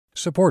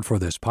Support for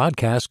this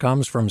podcast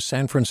comes from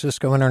San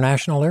Francisco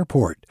International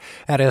Airport.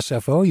 At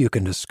SFO, you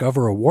can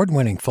discover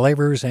award-winning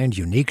flavors and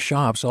unique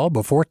shops all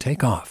before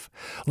takeoff.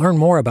 Learn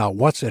more about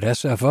what's at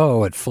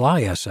SFO at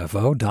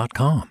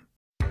flysfo.com.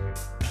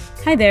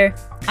 Hi there,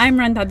 I'm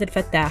Rand Abdel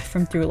Fattah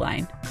from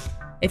Throughline.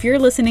 If you're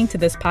listening to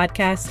this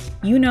podcast,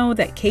 you know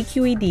that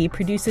KQED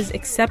produces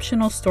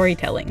exceptional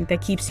storytelling that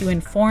keeps you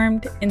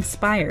informed,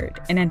 inspired,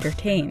 and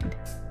entertained.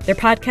 Their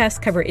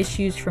podcasts cover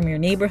issues from your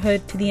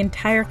neighborhood to the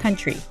entire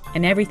country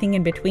and everything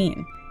in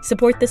between.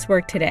 Support this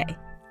work today.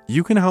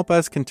 You can help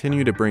us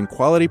continue to bring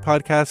quality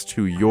podcasts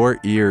to your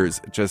ears.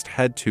 Just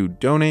head to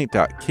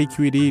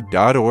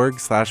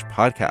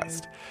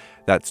donate.kqed.org/podcast.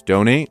 That's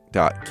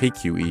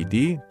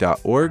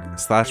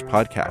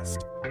donate.kqed.org/podcast.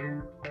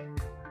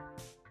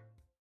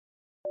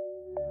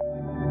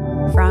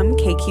 From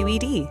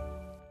KQED.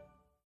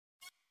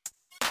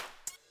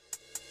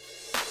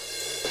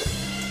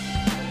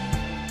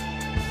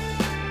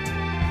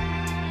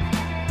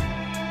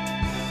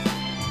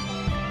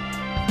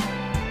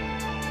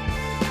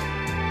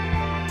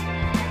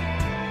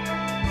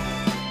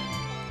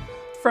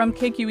 From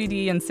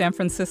KQED in San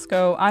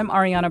Francisco, I'm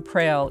Ariana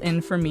Prael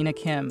in for Mina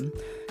Kim.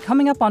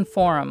 Coming up on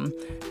Forum,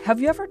 have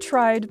you ever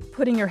tried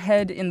putting your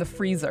head in the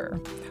freezer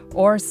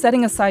or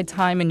setting aside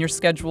time in your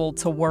schedule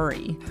to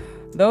worry?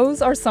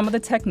 Those are some of the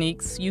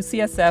techniques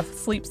UCSF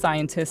sleep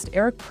scientist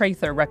Eric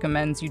Prather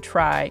recommends you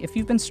try if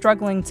you've been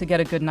struggling to get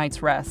a good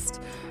night's rest.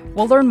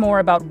 We'll learn more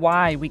about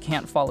why we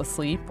can't fall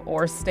asleep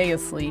or stay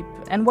asleep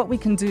and what we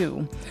can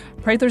do.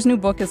 Prather's new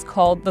book is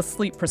called The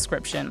Sleep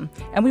Prescription,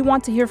 and we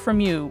want to hear from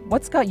you.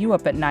 What's got you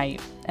up at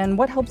night, and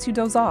what helps you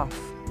doze off?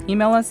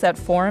 Email us at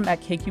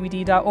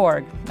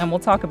forum@kqed.org, and we'll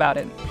talk about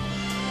it.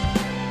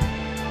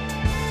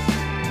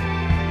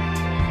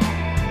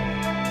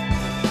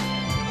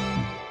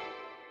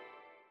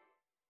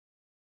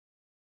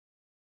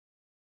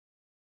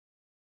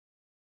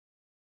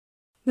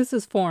 This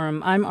is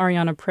Forum. I'm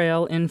Ariana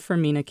Prael in for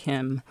Mina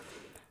Kim.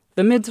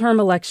 The midterm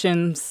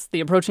elections, the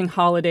approaching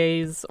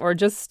holidays, or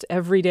just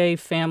everyday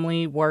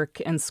family,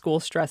 work, and school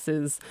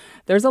stresses,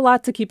 there's a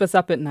lot to keep us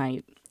up at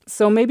night.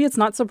 So maybe it's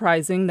not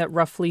surprising that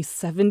roughly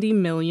 70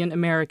 million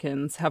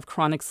Americans have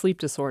chronic sleep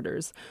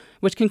disorders,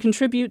 which can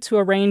contribute to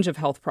a range of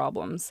health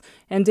problems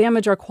and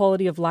damage our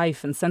quality of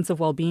life and sense of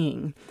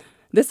well-being.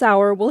 This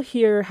hour, we'll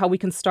hear how we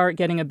can start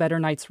getting a better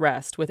night's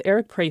rest with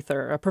Eric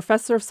Prather, a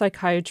professor of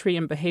psychiatry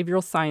and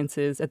behavioral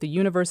sciences at the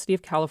University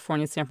of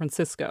California, San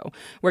Francisco,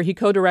 where he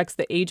co-directs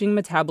the Aging,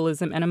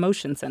 Metabolism, and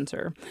Emotion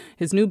Center.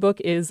 His new book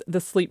is The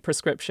Sleep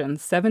Prescription,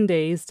 7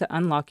 Days to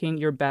Unlocking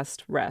Your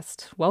Best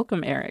Rest.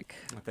 Welcome, Eric.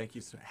 Well, thank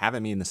you for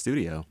having me in the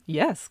studio.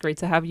 Yes, great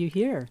to have you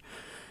here.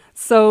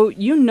 So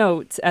you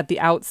note at the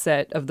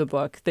outset of the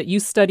book that you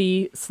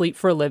study sleep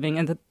for a living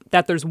and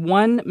that there's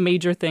one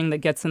major thing that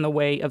gets in the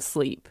way of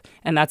sleep,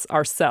 and that's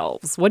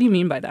ourselves. What do you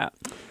mean by that?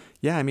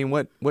 Yeah, I mean,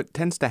 what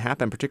tends to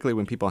happen, particularly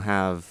when people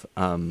have,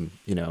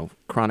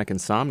 chronic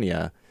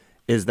insomnia,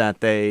 is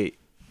that they,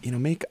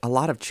 make a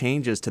lot of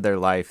changes to their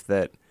life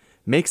that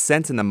make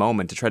sense in the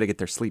moment to try to get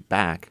their sleep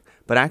back,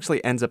 but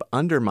actually ends up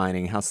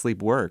undermining how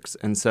sleep works.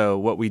 And so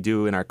what we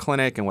do in our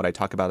clinic and what I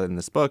talk about in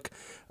this book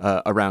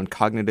around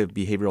cognitive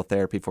behavioral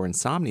therapy for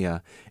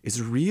insomnia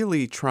is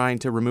really trying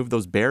to remove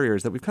those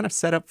barriers that we've kind of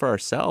set up for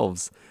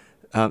ourselves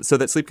so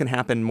that sleep can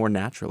happen more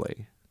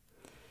naturally.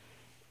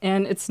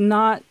 And it's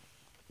not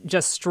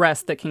just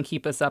stress that can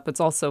keep us up.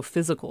 It's also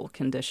physical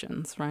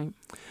conditions, right?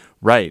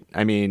 Right.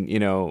 I mean,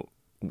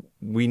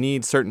 we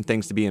need certain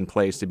things to be in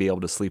place to be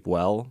able to sleep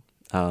well.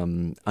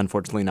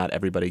 Unfortunately, not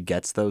everybody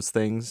gets those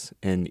things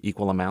in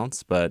equal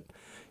amounts, but,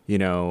 we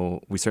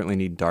certainly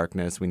need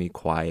darkness, we need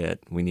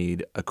quiet, we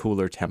need a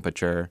cooler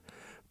temperature,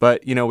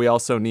 but, we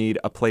also need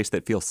a place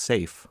that feels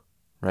safe,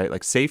 right?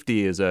 Like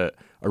safety is a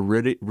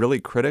really, really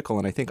critical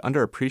and I think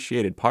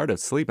underappreciated part of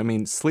sleep. I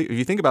mean, sleep, if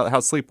you think about how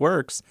sleep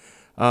works,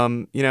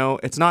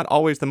 it's not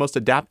always the most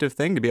adaptive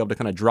thing to be able to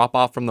kind of drop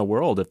off from the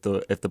world if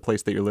the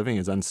place that you're living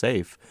is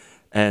unsafe.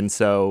 And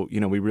so,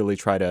 we really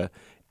try to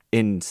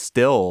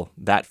instill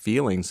that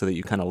feeling so that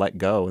you kind of let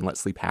go and let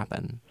sleep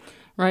happen.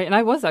 Right. And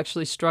I was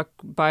actually struck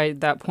by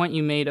that point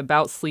you made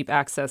about sleep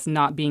access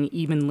not being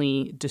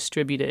evenly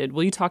distributed.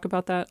 Will you talk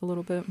about that a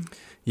little bit?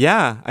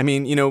 Yeah. I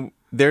mean,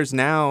 there's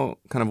now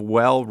kind of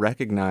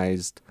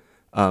well-recognized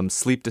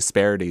sleep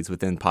disparities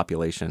within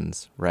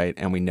populations, right?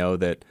 And we know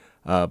that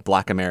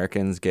Black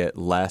Americans get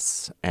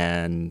less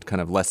and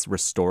kind of less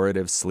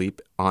restorative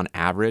sleep on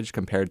average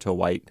compared to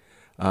white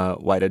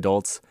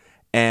adults.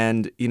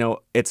 And,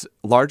 it's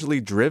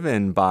largely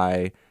driven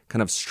by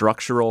kind of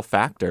structural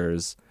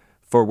factors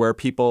for where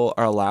people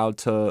are allowed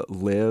to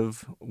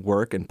live,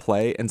 work, and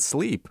play and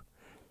sleep.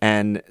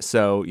 And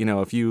so,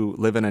 if you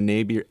live in a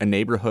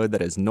neighborhood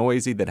that is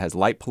noisy, that has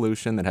light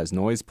pollution, that has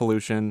noise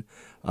pollution,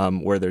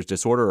 where there's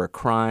disorder or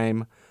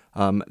crime,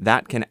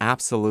 that can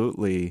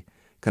absolutely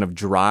kind of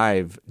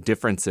drive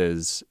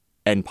differences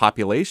and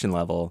population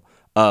level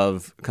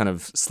of kind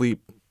of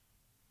sleep,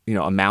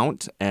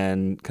 amount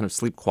and kind of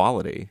sleep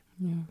quality.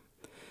 Yeah.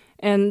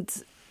 And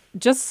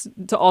just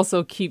to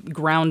also keep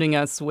grounding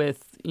us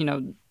with,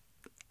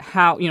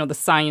 how, the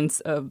science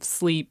of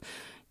sleep.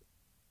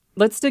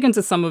 Let's dig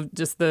into some of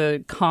just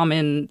the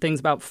common things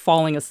about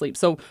falling asleep.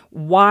 So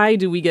why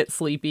do we get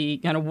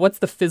sleepy? What's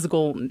the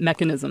physical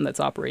mechanism that's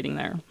operating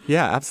there?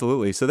 Yeah,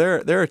 absolutely. So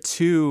there are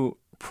two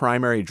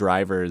primary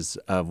drivers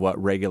of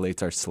what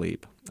regulates our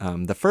sleep.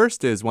 The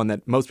first is one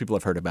that most people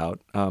have heard about,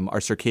 our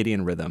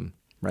circadian rhythm,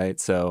 right?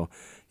 So,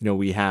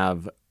 we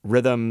have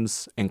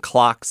rhythms and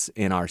clocks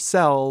in our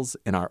cells,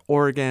 in our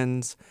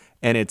organs,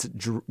 and it's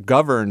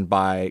governed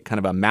by kind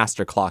of a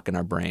master clock in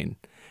our brain.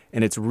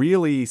 And it's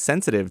really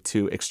sensitive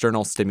to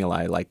external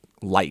stimuli like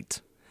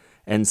light.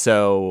 And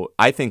so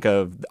I think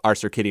of our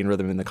circadian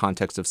rhythm in the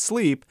context of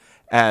sleep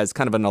as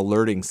kind of an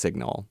alerting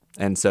signal.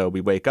 And so we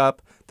wake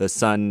up, the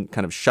sun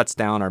kind of shuts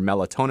down our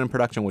melatonin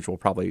production, which we'll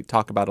probably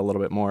talk about a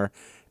little bit more.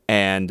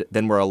 And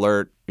then we're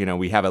alert,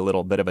 we have a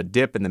little bit of a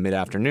dip in the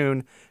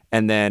mid-afternoon.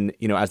 And then,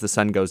 as the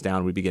sun goes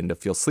down, we begin to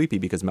feel sleepy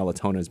because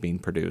melatonin is being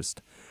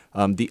produced.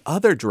 The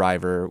other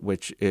driver,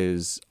 which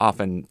is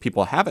often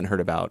people haven't heard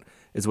about,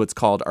 is what's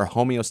called our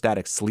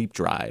homeostatic sleep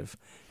drive.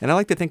 And I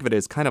like to think of it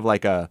as kind of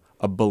like a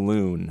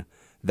balloon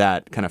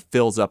that kind of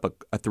fills up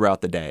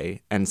throughout the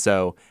day. And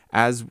so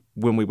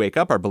when we wake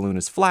up, our balloon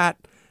is flat.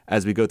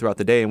 As we go throughout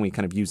the day and we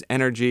kind of use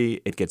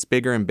energy, it gets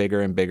bigger and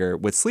bigger and bigger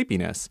with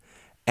sleepiness.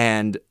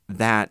 And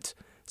that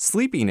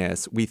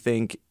sleepiness, we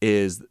think,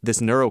 is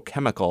this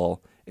neurochemical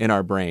in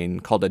our brain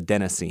called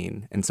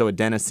adenosine. And so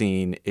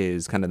adenosine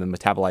is kind of the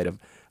metabolite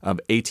of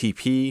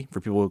ATP, for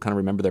people who kind of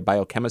remember their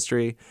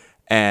biochemistry.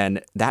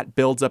 And that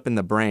builds up in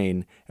the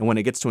brain. And when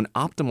it gets to an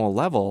optimal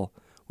level,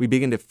 we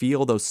begin to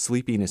feel those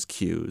sleepiness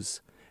cues.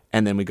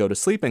 And then we go to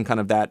sleep and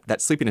kind of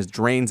that sleepiness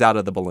drains out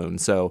of the balloon.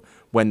 So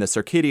when the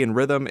circadian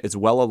rhythm is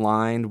well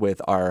aligned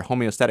with our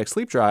homeostatic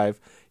sleep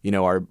drive,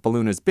 our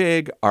balloon is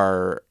big,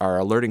 our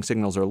alerting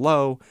signals are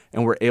low,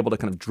 and we're able to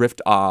kind of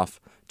drift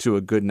off to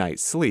a good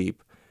night's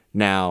sleep.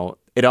 Now,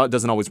 it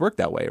doesn't always work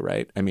that way,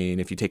 right? I mean,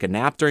 if you take a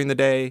nap during the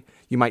day,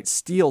 you might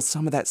steal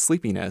some of that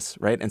sleepiness,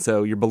 right? And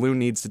so your balloon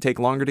needs to take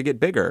longer to get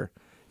bigger,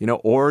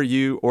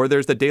 or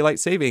there's the daylight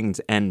savings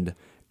end.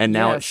 And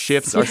now it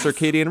shifts our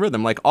circadian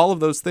rhythm. Like all of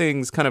those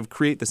things kind of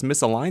create this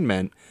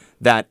misalignment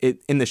that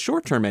in the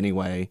short term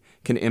anyway,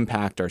 can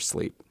impact our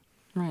sleep.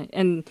 Right.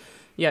 And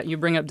you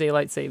bring up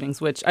daylight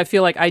savings, which I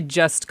feel like I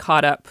just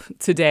caught up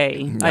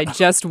today. No. I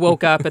just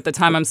woke up at the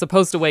time I'm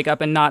supposed to wake up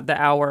and not the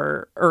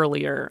hour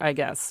earlier, I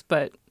guess.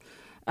 But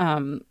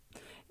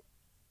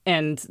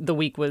and the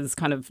week was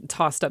kind of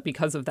tossed up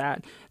because of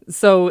that.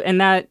 So, and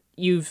that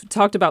you've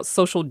talked about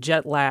social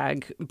jet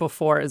lag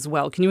before as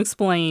well. Can you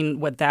explain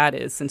what that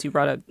is, since you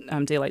brought up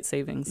daylight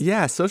savings?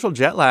 Yeah, social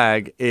jet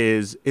lag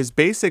is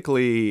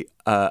basically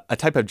a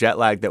type of jet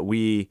lag that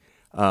we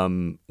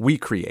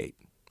create,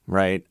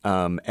 right?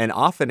 And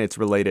often it's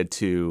related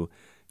to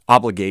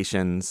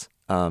obligations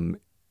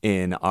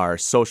in our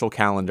social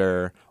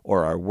calendar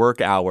or our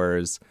work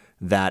hours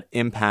that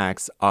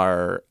impacts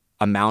our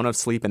amount of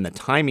sleep and the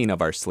timing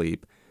of our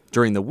sleep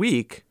during the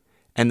week.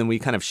 And then we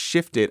kind of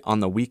shift it on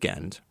the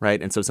weekend,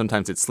 right? And so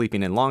sometimes it's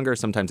sleeping in longer,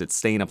 sometimes it's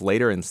staying up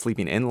later and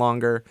sleeping in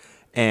longer.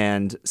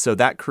 And so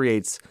that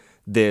creates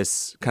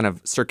this kind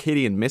of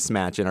circadian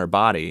mismatch in our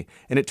body.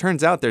 And it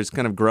turns out there's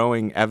kind of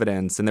growing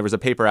evidence, and there was a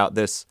paper out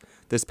this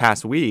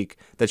past week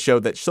that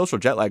showed that social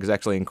jet lag is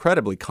actually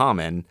incredibly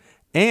common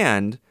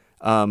and,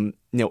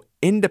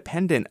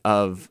 independent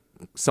of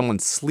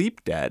someone's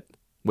sleep debt,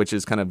 which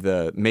is kind of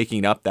the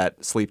making up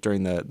that sleep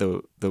during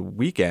the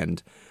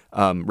weekend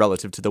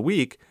relative to the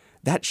week.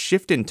 That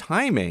shift in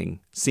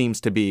timing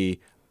seems to be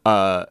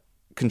a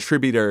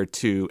contributor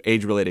to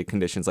age-related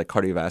conditions like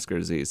cardiovascular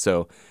disease.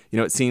 So,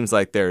 it seems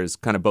like there's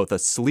kind of both a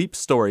sleep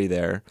story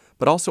there,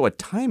 but also a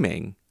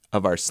timing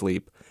of our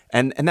sleep.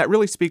 And that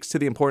really speaks to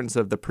the importance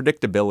of the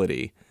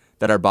predictability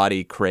that our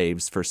body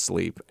craves for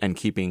sleep and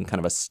keeping kind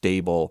of a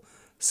stable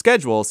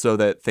schedule so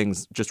that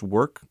things just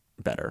work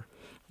better.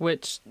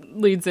 Which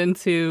leads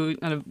into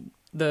kind of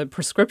the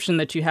prescription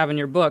that you have in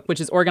your book,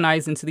 which is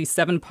organized into these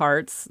 7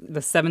 parts,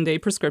 the 7-day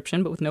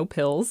prescription, but with no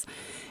pills.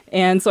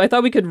 And so I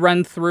thought we could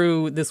run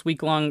through this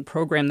week-long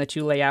program that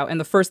you lay out.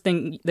 And the first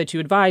thing that you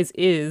advise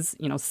is,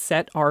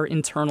 set our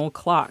internal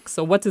clock.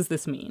 So what does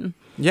this mean?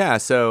 Yeah,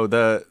 so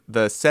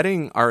the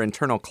setting our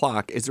internal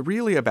clock is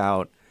really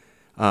about,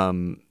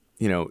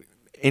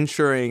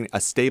 ensuring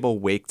a stable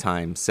wake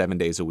time 7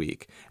 days a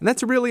week. And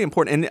that's really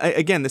important. And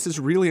again, this is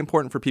really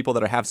important for people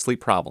that have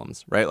sleep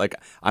problems, right? Like,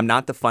 I'm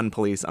not the fun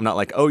police. I'm not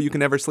like, oh, you can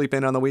never sleep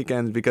in on the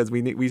weekends because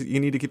you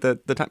need to keep the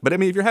time. But I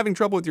mean, if you're having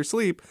trouble with your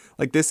sleep,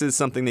 like, this is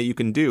something that you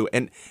can do.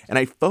 And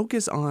I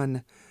focus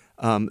on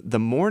the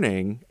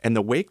morning and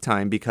the wake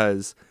time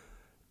because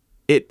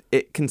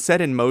it can set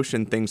in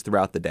motion things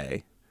throughout the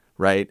day,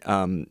 right?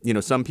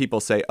 Some people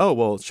say, oh,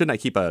 well, shouldn't I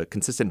keep a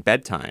consistent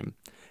bedtime?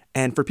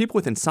 And for people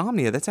with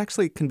insomnia, that's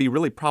actually can be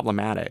really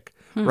problematic,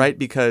 right?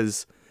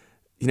 Because,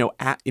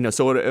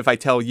 so if I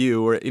tell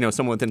you or,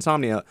 someone with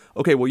insomnia,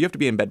 okay, well, you have to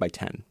be in bed by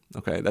 10.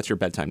 Okay, that's your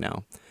bedtime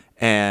now.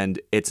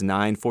 And it's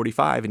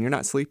 9:45 and you're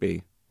not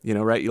sleepy,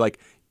 right?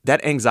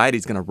 that anxiety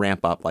is going to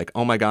ramp up. Like,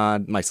 oh my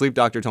God, my sleep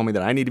doctor told me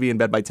that I need to be in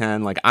bed by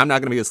 10. Like, I'm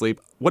not going to be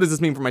asleep. What does this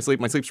mean for my sleep?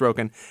 My sleep's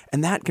broken.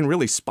 And that can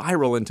really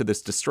spiral into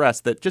this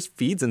distress that just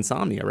feeds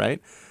insomnia,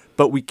 right?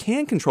 But we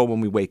can control when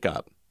we wake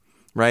up,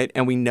 right?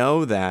 And we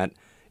know that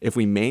if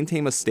we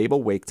maintain a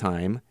stable wake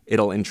time,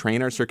 it'll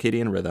entrain our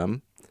circadian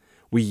rhythm.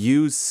 We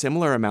use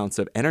similar amounts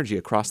of energy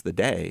across the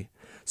day.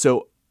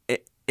 So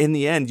in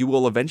the end, you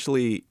will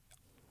eventually,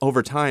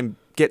 over time,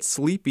 get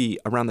sleepy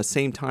around the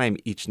same time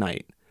each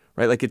night.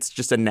 Right? Like it's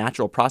just a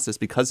natural process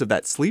because of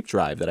that sleep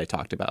drive that I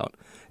talked about.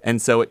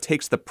 And so it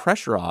takes the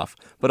pressure off,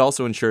 but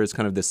also ensures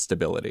kind of this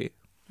stability.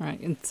 Right.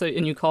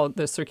 And you call it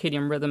the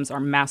circadian rhythms our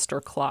master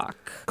clock.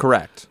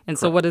 Correct. And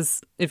so what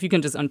is, if you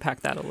can just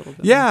unpack that a little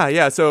bit.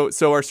 Yeah. So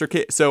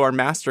our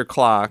master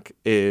clock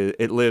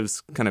it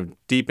lives kind of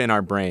deep in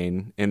our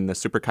brain in the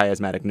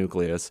suprachiasmatic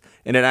nucleus,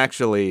 and it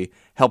actually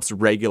helps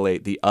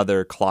regulate the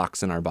other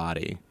clocks in our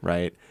body,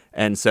 right?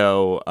 And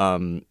so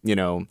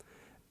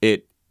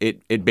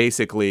It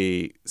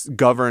basically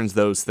governs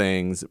those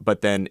things,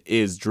 but then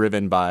is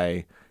driven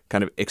by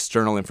kind of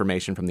external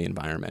information from the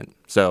environment.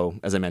 So,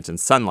 as I mentioned,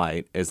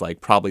 sunlight is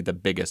like probably the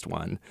biggest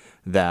one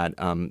that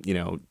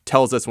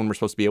tells us when we're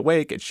supposed to be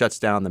awake. It shuts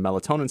down the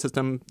melatonin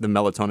system, the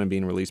melatonin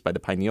being released by the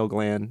pineal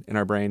gland in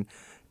our brain.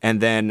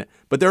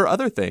 But there are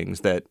other things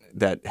that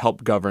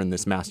help govern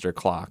this master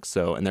clock.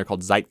 So, and they're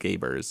called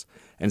Zeitgebers.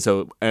 And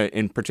so,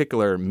 in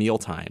particular, meal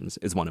times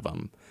is one of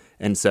them.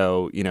 And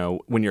so,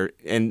 when you're,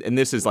 and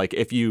this is like,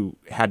 if you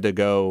had to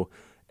go,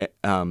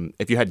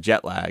 if you had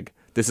jet lag,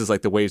 this is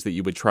like the ways that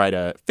you would try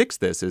to fix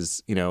this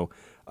is,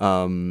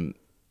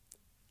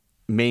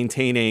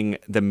 maintaining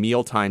the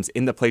meal times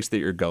in the place that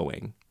you're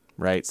going,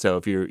 right? So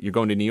if you're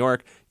going to New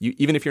York,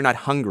 even if you're not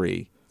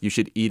hungry, you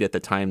should eat at the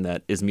time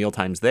that is meal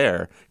times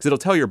there, because it'll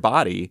tell your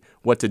body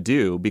what to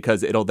do,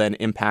 because it'll then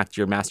impact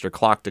your master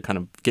clock to kind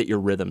of get your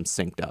rhythm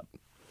synced up.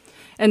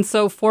 And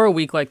so for a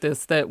week like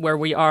this, where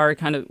we are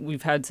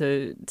we've had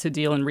to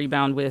deal and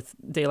rebound with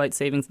daylight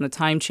savings and the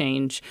time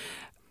change,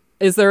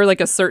 is there like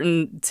a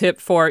certain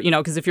tip for,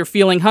 because if you're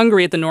feeling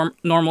hungry at the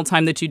normal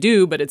time that you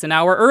do, but it's an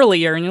hour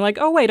earlier and you're like,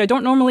 oh, wait, I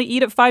don't normally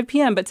eat at 5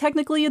 p.m., but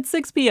technically it's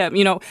 6 p.m.,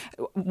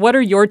 what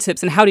are your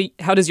tips, and how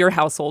does your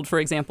household, for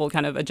example,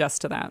 kind of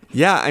adjust to that?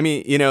 Yeah, I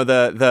mean,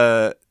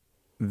 the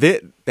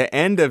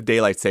end of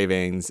daylight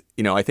savings,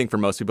 I think for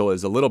most people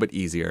is a little bit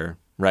easier,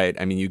 right?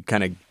 I mean, you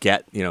kind of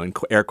get, in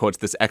air quotes,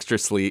 this extra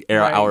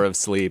hour of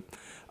sleep.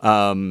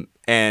 And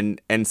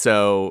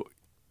so,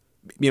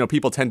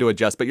 people tend to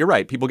adjust, but you're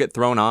right. People get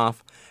thrown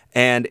off,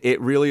 and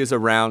it really is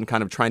around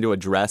kind of trying to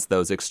address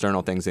those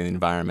external things in the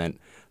environment.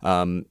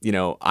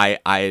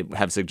 I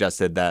have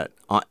suggested that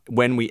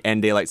when we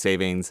end daylight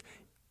savings,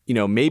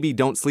 maybe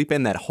don't sleep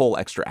in that whole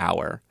extra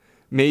hour.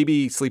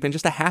 Maybe sleep in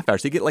just a half hour.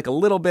 So you get like a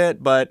little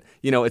bit, but,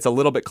 it's a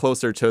little bit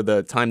closer to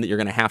the time that you're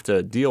going to have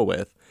to deal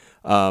with.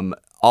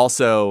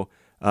 Also,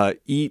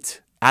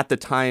 eat at the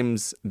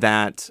times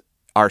that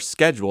are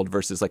scheduled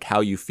versus like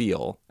how you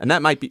feel. And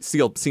that might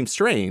seem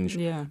strange,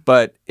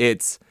 but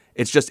it's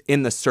just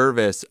in the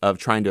service of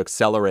trying to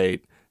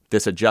accelerate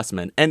this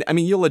adjustment. And I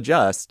mean, you'll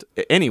adjust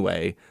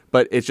anyway,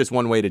 but it's just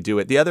one way to do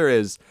it. The other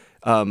is,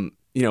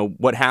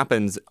 what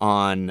happens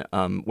on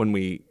when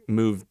we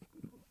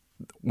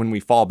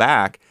fall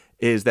back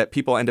is that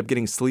people end up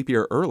getting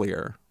sleepier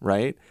earlier,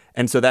 right?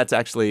 And so that's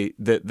actually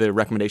the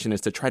recommendation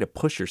is to try to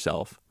push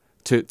yourself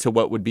to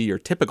what would be your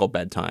typical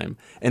bedtime.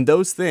 And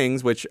those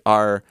things, which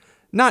are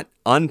not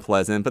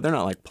unpleasant, but they're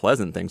not like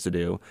pleasant things to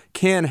do,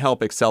 can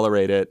help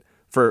accelerate it.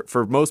 For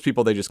most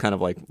people, they just kind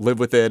of like live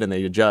with it and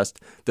they adjust.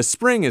 The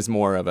spring is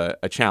more of a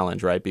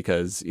challenge, right?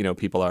 Because,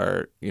 people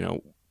are,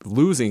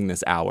 losing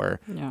this hour,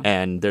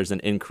 and there's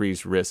an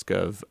increased risk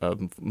of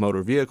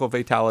motor vehicle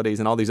fatalities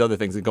and all these other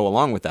things that go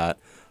along with that.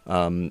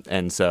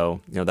 And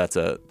so, that's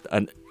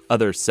an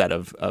other set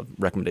of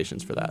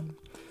recommendations for that.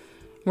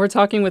 We're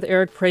talking with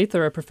Eric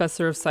Prather, a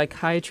professor of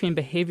psychiatry and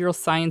behavioral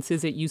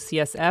sciences at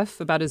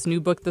UCSF, about his new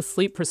book, The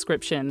Sleep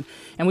Prescription.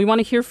 And we want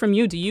to hear from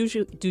you. Do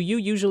you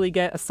usually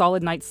get a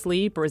solid night's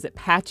sleep, or is it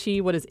patchy?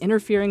 What is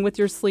interfering with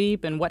your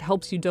sleep, and what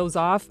helps you doze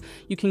off?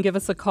 You can give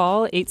us a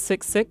call,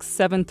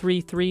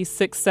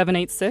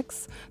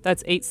 866-733-6786.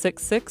 That's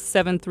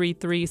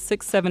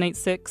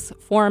 866-733-6786.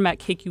 Forum at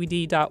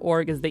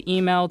kqed.org is the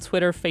email.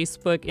 Twitter,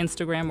 Facebook,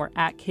 Instagram, we're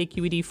at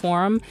KQED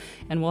Forum.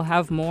 And we'll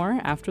have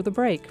more after the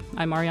break.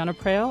 I'm Ariana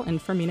Prather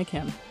and for Mina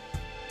Kim.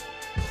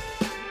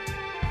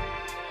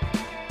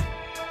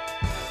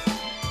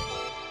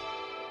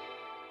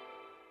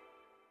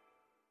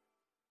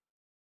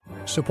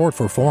 Support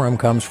for Forum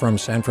comes from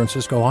San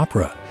Francisco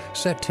Opera.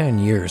 Set 10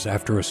 years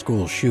after a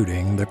school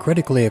shooting, the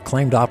critically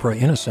acclaimed opera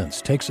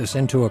Innocence takes us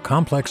into a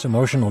complex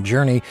emotional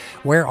journey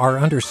where our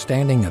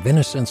understanding of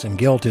innocence and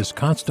guilt is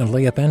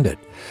constantly upended.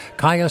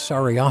 Kaya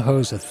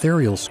Sariaho's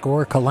ethereal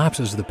score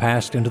collapses the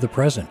past into the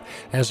present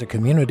as a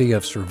community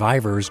of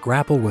survivors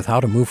grapple with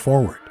how to move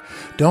forward.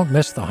 Don't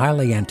miss the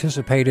highly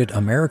anticipated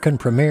American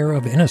premiere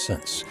of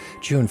Innocence,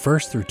 June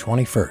 1st through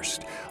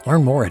 21st.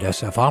 Learn more at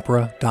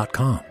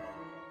sfopera.com.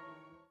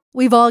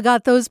 We've all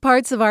got those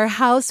parts of our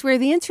house where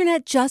the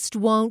internet just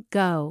won't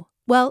go.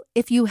 Well,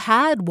 if you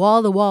had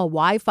wall-to-wall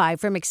Wi-Fi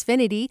from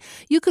Xfinity,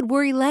 you could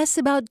worry less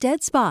about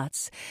dead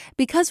spots.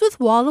 Because with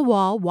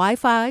wall-to-wall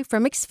Wi-Fi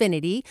from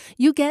Xfinity,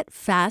 you get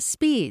fast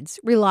speeds,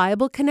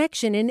 reliable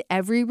connection in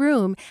every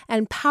room,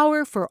 and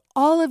power for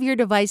all of your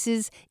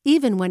devices,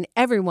 even when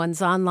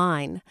everyone's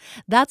online.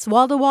 That's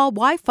wall-to-wall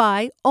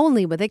Wi-Fi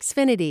only with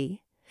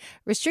Xfinity.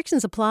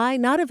 Restrictions apply,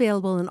 not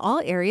available in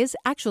all areas.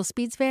 Actual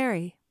speeds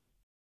vary.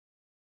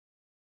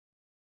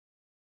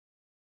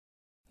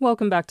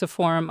 Welcome back to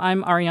Forum.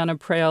 I'm Ariana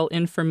Prael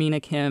in for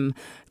Mina Kim.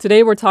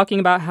 Today we're talking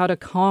about how to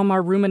calm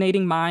our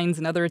ruminating minds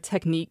and other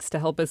techniques to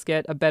help us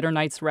get a better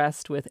night's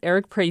rest with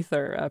Eric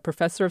Prather, a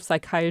professor of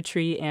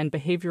psychiatry and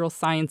behavioral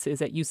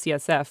sciences at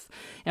UCSF.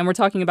 And we're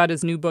talking about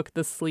his new book,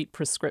 The Sleep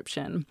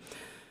Prescription.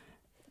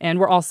 And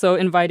we're also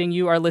inviting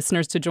you, our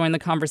listeners, to join the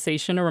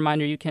conversation. A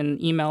reminder, you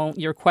can email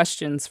your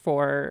questions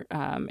for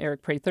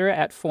Eric Prather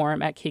at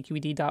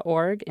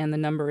forum@kqed.org, and the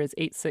number is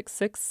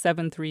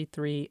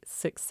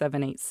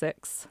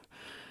 866-733-6786.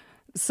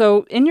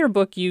 So in your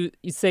book, you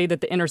say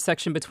that the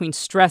intersection between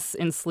stress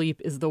and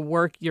sleep is the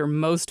work you're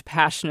most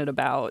passionate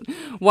about.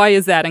 Why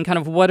is that? And kind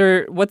of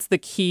what's the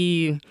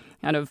key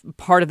kind of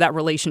part of that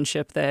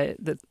relationship that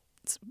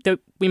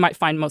we might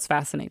find most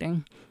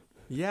fascinating?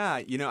 Yeah,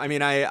 I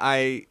mean,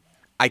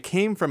 I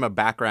came from a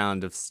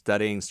background of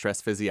studying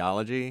stress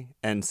physiology,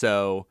 and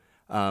so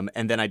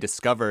and then I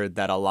discovered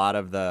that a lot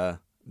of the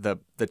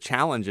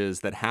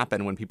challenges that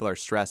happen when people are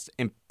stressed,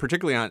 and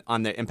particularly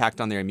on the impact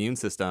on their immune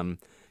system,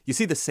 you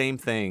see the same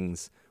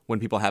things when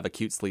people have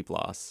acute sleep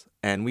loss.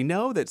 And we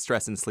know that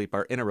stress and sleep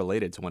are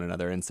interrelated to one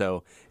another, and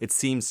so it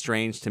seems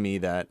strange to me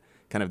that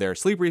kind of there are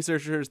sleep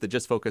researchers that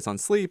just focus on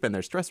sleep, and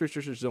there's stress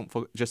researchers who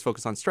don't just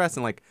focus on stress,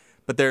 and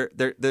but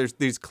there's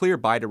these clear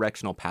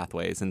bidirectional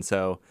pathways, and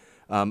so.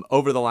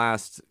 Over the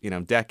last,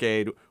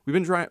 decade, we've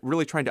been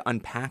really trying to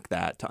unpack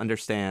that to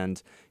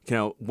understand,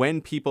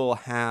 when people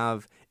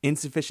have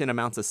insufficient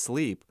amounts of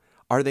sleep,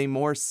 are they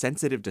more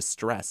sensitive to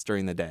stress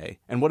during the day?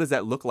 And what does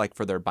that look like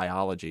for their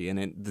biology? And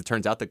it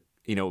turns out that,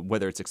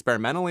 whether it's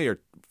experimentally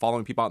or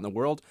following people out in the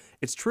world,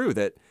 it's true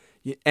that,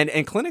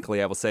 and clinically,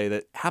 I will say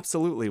that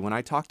absolutely, when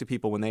I talk to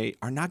people, when they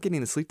are not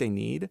getting the sleep they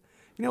need,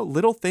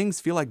 little things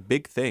feel like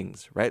big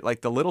things, right?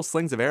 Like the little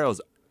slings of arrows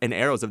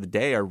of the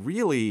day are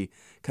really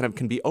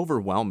can be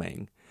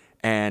overwhelming.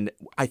 And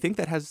I think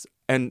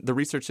and the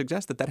research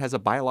suggests that has a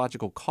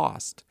biological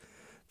cost.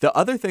 The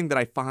other thing that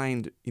I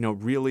find,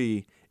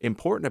 really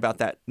important about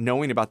that,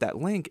 knowing about that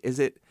link, is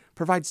it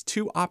provides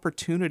two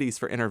opportunities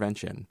for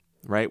intervention,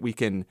 right? We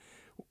can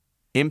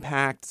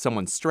impact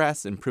someone's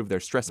stress, improve their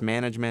stress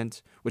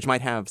management, which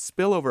might have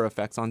spillover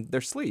effects on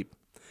their sleep.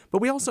 But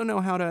we also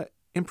know how to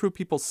improve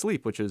people's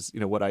sleep, which is,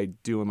 what I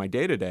do in my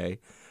day-to-day.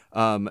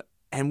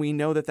 And we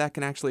know that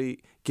can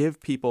actually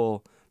give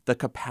people the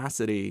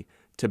capacity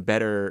to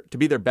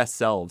be their best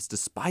selves,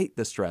 despite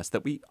the stress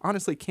that we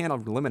honestly can't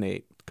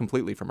eliminate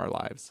completely from our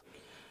lives.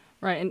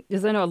 Right. And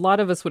as I know, a lot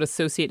of us would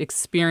associate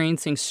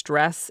experiencing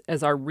stress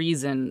as our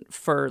reason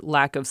for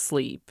lack of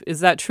sleep. Is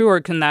that true, or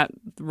can that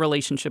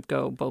relationship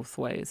go both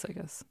ways, I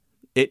guess?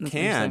 It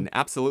can,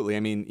 absolutely.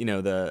 I mean,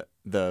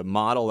 the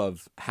model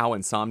of how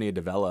insomnia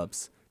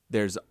develops,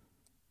 there's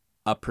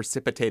a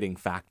precipitating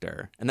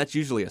factor, and that's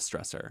usually a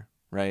stressor.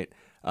 Right.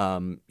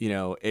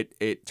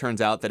 It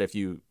turns out that if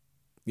you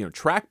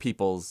track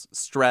people's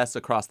stress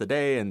across the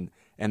day and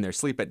their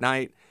sleep at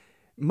night,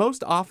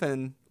 most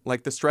often,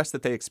 the stress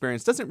that they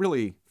experience doesn't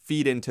really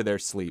feed into their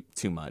sleep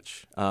too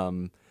much.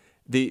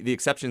 The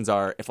exceptions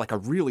are if a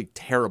really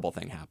terrible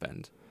thing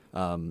happened,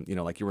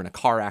 like you were in a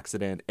car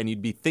accident and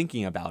you'd be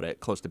thinking about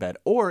it close to bed,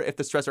 or if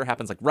the stressor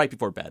happens right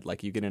before bed,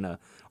 like you get in a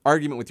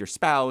argument with your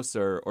spouse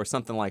or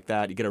something like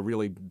that, you get a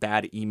really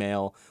bad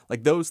email,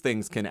 those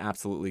things can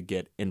absolutely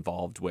get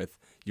involved with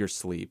your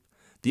sleep.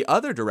 The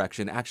other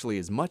direction actually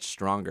is much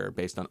stronger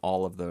based on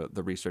all of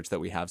the research that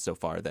we have so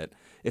far, that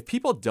if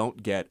people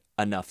don't get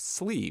enough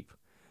sleep,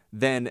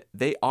 then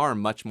they are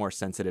much more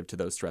sensitive to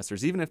those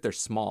stressors, even if they're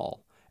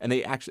small. And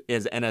they actually,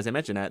 as I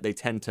mentioned, they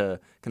tend to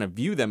kind of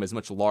view them as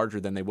much larger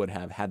than they would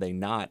have had they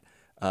not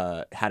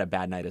had a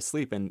bad night of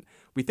sleep. And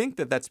we think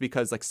that that's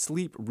because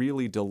sleep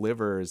really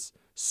delivers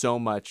so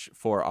much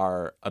for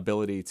our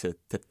ability to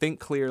think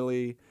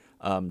clearly,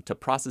 to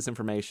process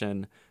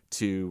information,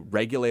 to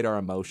regulate our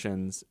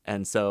emotions.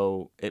 And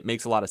so it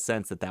makes a lot of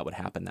sense that would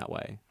happen that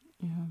way.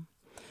 Yeah.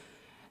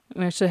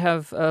 We actually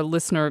have a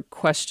listener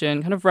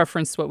question, kind of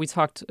reference to what we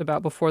talked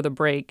about before the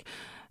break.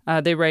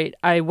 They write,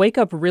 I wake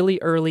up really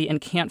early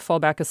and can't fall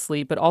back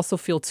asleep, but also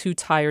feel too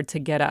tired to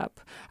get up.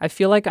 I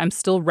feel like I'm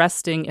still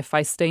resting if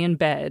I stay in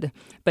bed,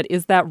 but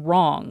is that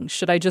wrong?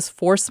 Should I just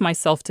force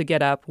myself to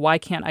get up? Why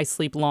can't I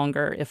sleep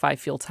longer if I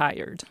feel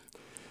tired?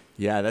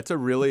 Yeah, that's a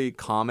really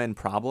common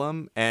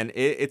problem, and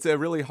it's a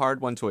really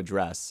hard one to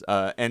address.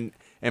 And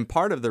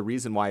part of the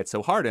reason why it's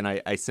so hard, and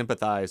I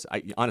sympathize,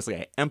 I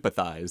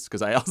empathize,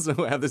 because I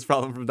also have this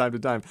problem from time to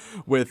time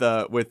with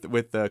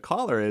the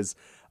caller, is,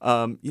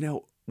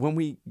 when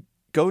we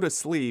go to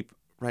sleep,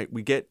 right,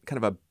 we get kind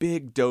of a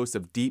big dose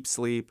of deep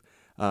sleep.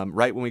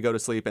 right when we go to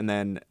sleep, and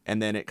then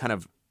it kind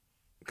of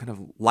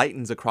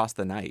lightens across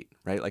the night,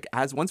 right? Like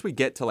once we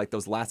get to like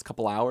those last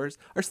couple hours,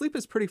 our sleep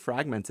is pretty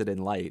fragmented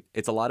and light.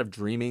 It's a lot of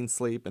dreaming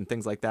sleep and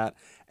things like that.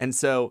 And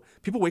so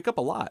people wake up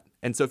a lot.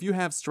 And so if you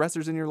have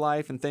stressors in your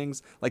life and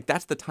things, like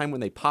that's the time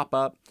when they pop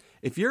up.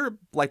 If you're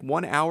like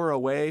 1 hour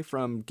away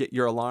from get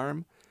your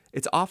alarm,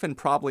 it's often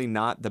probably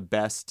not the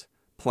best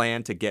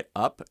plan to get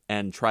up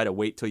and try to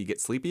wait till you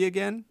get sleepy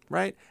again,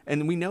 right?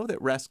 And we know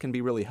that rest can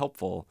be really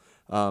helpful.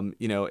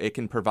 It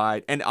can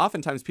provide, and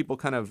oftentimes people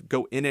kind of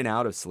go in and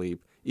out of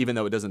sleep, even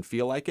though it doesn't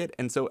feel like it.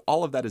 And so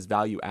all of that is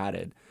value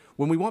added.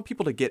 When we want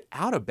people to get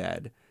out of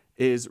bed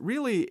is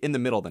really in the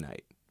middle of the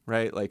night,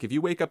 right? Like if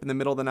you wake up in the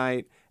middle of the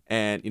night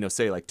and,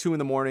 say like 2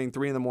 a.m,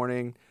 3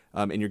 a.m,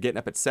 and you're getting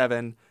up at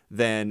 7,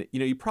 then,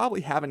 you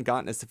probably haven't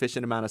gotten a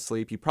sufficient amount of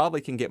sleep. You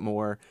probably can get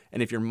more.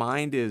 And if your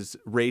mind is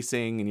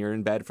racing and you're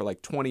in bed for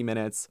like 20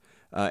 minutes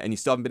and you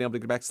still haven't been able to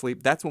get back to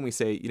sleep, that's when we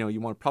say,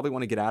 you probably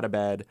want to get out of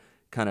bed,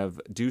 kind of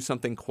do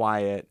something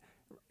quiet,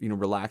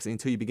 relaxing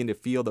until you begin to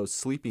feel those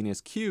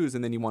sleepiness cues,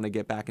 and then you want to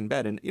get back in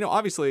bed. And,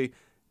 obviously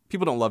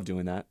people don't love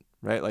doing that,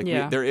 right? Like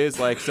there is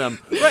like some,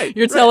 right.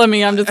 You're telling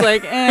me I'm just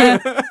like,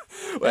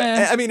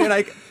 I mean,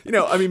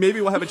 and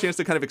maybe we'll have a chance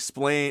to kind of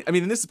explain. I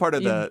mean, and this is part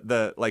of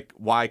the like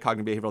why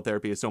cognitive behavioral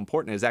therapy is so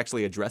important, is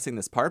actually addressing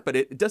this part, but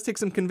it does take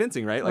some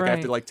convincing, right? Like I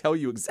have to like tell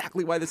you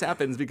exactly why this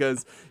happens,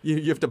 because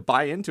you have to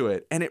buy into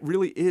it. And it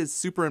really is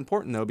super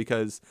important though,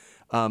 because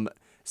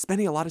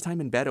spending a lot of time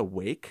in bed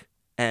awake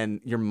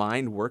and your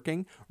mind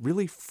working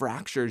really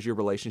fractures your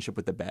relationship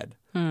with the bed.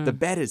 The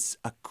bed is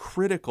a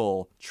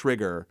critical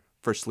trigger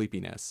for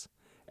sleepiness.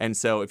 And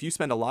so if you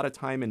spend a lot of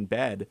time in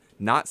bed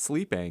not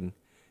sleeping,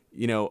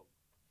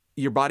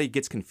 your body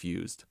gets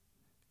confused.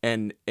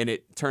 And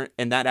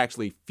that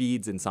actually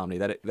feeds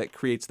insomnia. That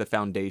creates the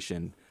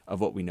foundation of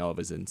what we know of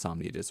as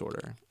insomnia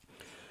disorder.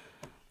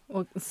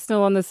 Well,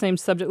 still on the same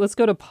subject, let's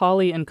go to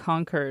Polly in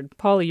Concord.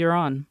 Polly, you're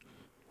on.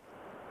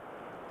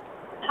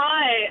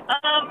 Hi.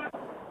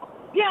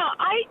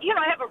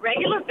 I have a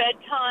regular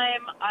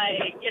bedtime.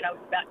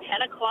 About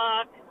 10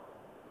 o'clock.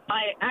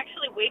 I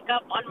actually wake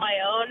up on my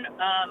own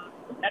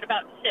at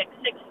about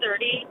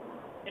 6:30.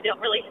 I don't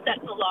really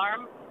set an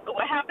alarm. But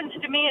what happens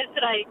to me is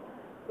that I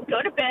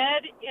go to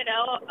bed,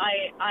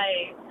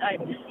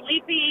 I'm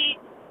sleepy,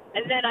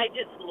 and then I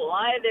just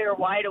lie there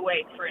wide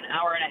awake for an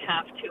hour and a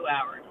half, 2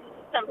 hours,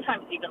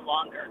 sometimes even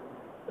longer.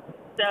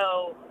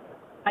 So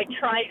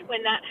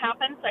when that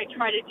happens, I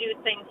try to do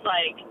things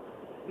like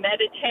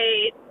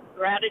meditate,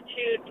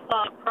 gratitude,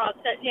 thought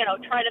process,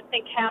 try to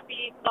think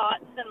happy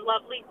thoughts and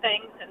lovely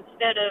things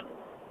instead of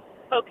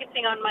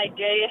focusing on my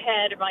day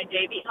ahead or my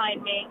day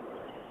behind me.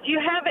 Do you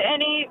have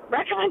any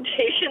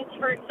recommendations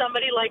for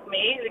somebody like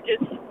me who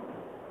just,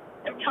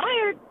 I'm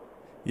tired?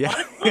 Yeah.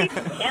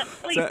 Can't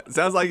sleep.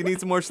 Sounds like you need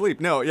some more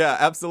sleep. No, yeah,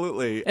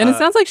 absolutely. And it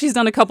sounds like she's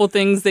done a couple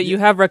things that you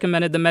have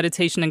recommended, the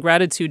meditation and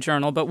gratitude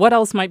journal, but what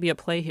else might be at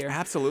play here?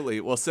 Absolutely.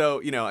 Well,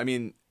 so,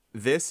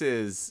 this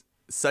is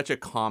such a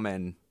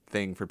common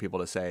thing for people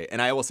to say.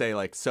 And I will say,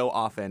 like, so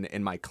often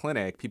in my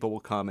clinic, people will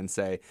come and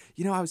say,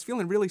 I was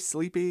feeling really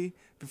sleepy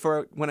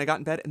when I got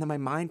in bed, and then my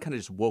mind kind of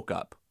just woke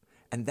up.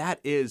 And that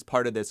is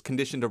part of this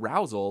conditioned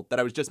arousal that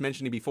I was just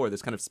mentioning before,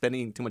 this kind of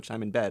spending too much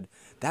time in bed.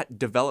 That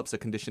develops a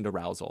conditioned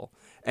arousal.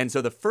 And so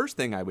the first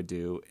thing I would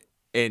do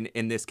in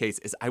this case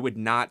is I would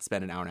not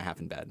spend an hour and a half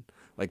in bed.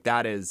 Like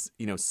that is,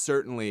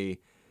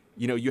 certainly,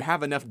 you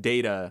have enough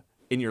data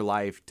in your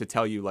life to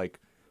tell you, like,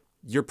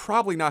 you're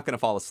probably not going to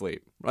fall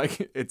asleep.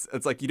 Like it's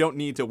like you don't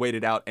need to wait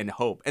it out and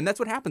hope. And that's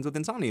what happens with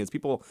insomnia is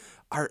people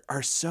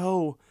are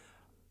so...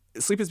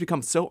 Sleep has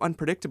become so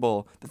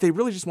unpredictable that they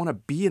really just want to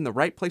be in the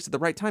right place at the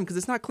right time because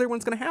it's not clear when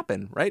it's going to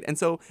happen, right? And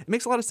so it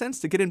makes a lot of sense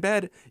to get in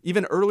bed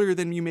even earlier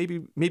than you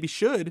maybe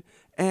should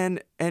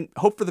and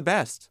hope for the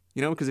best,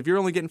 because if you're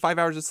only getting 5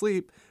 hours of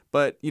sleep,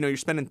 but, you're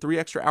spending 3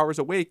 extra hours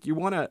awake, you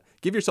want to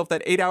give yourself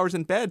that 8 hours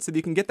in bed so that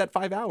you can get that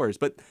 5 hours.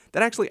 But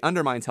that actually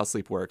undermines how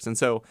sleep works. And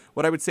so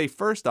what I would say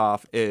first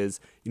off is,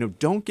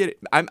 don't get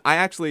 – I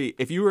actually –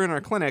 if you were in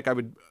our clinic, I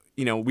would –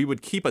 we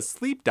would keep a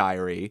sleep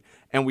diary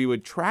and we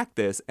would track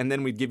this, and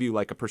then we'd give you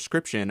like a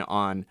prescription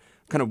on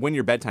kind of when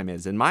your bedtime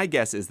is. And my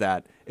guess is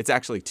that it's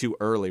actually too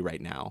early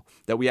right now,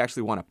 that we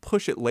actually want to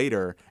push it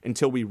later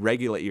until we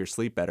regulate your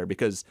sleep better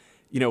because,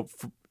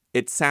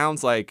 it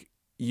sounds like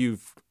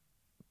you've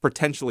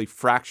potentially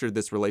fractured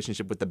this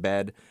relationship with the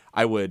bed.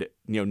 I would,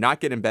 not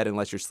get in bed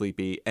unless you're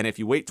sleepy. And if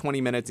you wait 20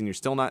 minutes and you're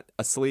still not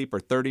asleep, or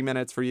 30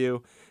 minutes for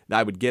you,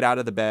 I would get out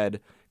of the bed,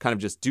 kind of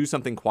just do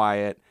something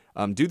quiet.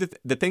 Do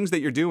the things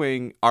that you're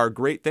doing are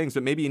great things,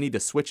 but maybe you need to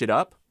switch it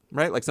up,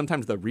 right? Like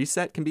sometimes the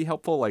reset can be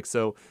helpful. Like,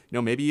 so,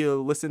 maybe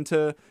you listen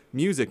to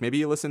music, maybe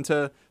you listen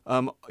to,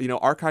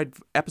 archived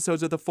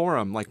episodes of The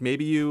Forum. Like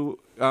maybe you,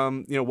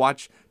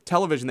 watch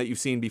television that you've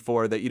seen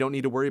before that you don't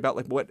need to worry about,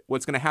 like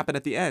what's going to happen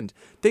at the end.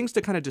 Things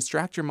to kind of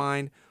distract your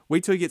mind.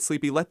 Wait till you get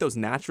sleepy. Let those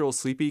natural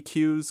sleepy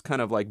cues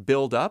kind of like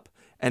build up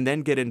and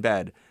then get in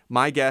bed.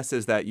 My guess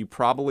is that you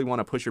probably want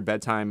to push your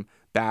bedtime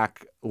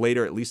back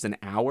later at least an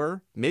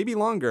hour, maybe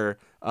longer,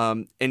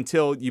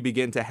 until you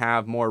begin to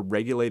have more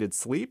regulated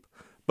sleep.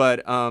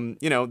 But,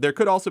 there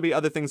could also be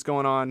other things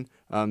going on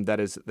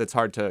that's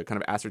hard to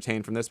kind of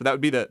ascertain from this. But that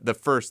would be the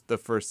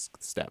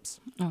first steps.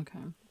 Okay.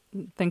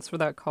 Thanks for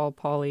that call,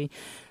 Pauly.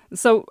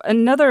 So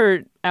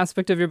another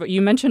aspect of your book,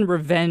 you mentioned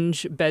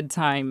revenge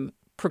bedtime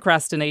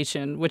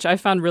procrastination, which I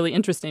found really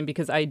interesting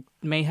because I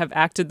may have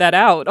acted that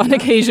out on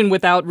occasion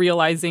without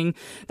realizing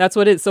that's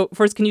what it is. So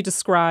first, can you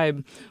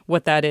describe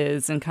what that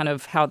is and kind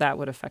of how that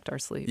would affect our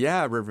sleep?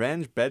 Yeah,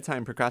 revenge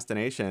bedtime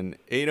procrastination.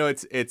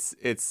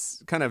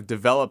 It's kind of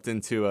developed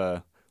into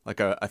a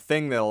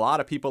thing that a lot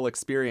of people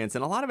experience,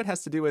 and a lot of it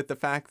has to do with the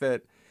fact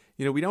that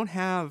we don't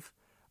have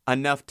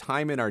enough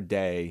time in our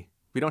day.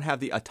 We don't have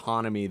the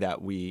autonomy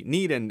that we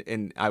need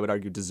and I would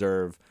argue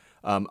deserve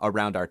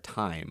around our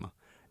time.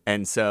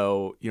 And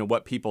so,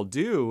 what people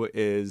do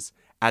is,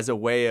 as a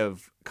way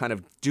of kind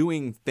of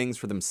doing things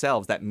for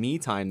themselves, that me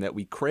time that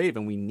we crave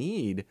and we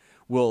need,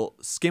 will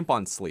skimp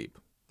on sleep,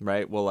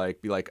 right? We'll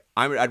be like,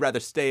 I'd rather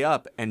stay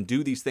up and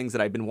do these things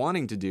that I've been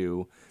wanting to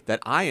do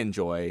that I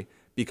enjoy,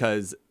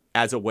 because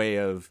as a way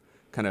of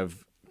kind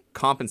of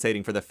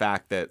compensating for the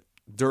fact that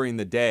during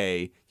the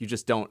day,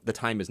 the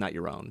time is not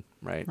your own,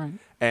 right?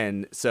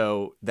 And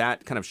so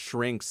that kind of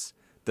shrinks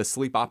the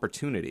sleep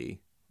opportunity.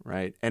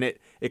 Right. And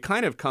it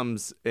kind of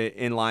comes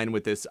in line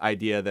with this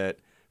idea that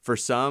for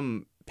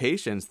some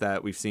patients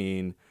that we've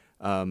seen,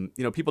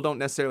 people don't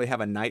necessarily have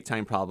a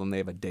nighttime problem. They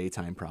have a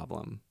daytime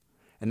problem.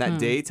 And that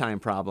daytime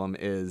problem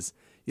is,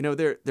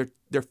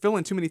 they're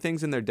filling too many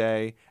things in their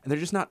day, and they're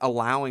just not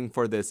allowing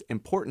for this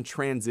important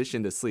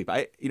transition to sleep.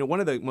 One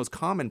of the most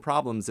common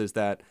problems is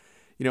that,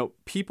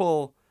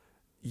 people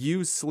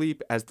use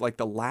sleep as like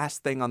the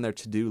last thing on their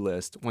to-do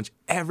list once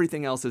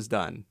everything else is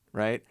done.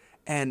 Right.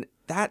 And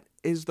that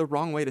is the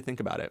wrong way to think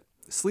about it.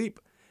 Sleep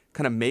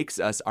kind of makes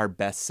us our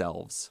best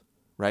selves,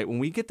 right? When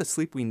we get the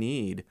sleep we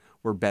need,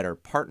 we're better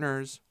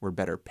partners, we're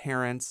better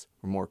parents,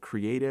 we're more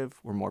creative,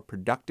 we're more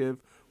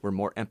productive, we're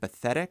more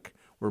empathetic,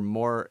 we're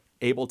more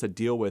able to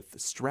deal with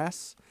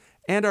stress,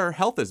 and our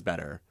health is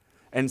better.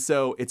 And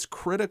so it's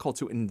critical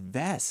to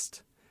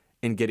invest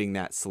in getting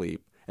that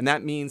sleep. And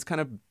that means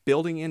kind of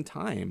building in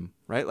time,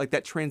 right? Like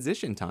that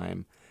transition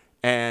time.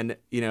 And,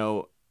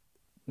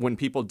 when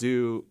people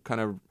do kind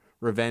of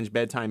revenge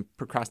bedtime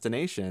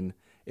procrastination,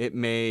 it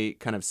may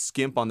kind of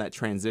skimp on that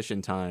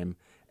transition time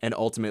and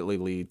ultimately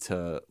lead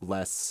to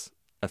less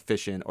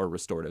efficient or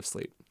restorative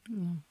sleep.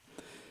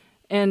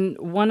 And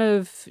one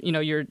of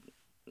your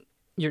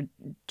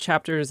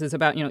chapters is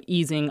about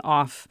easing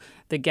off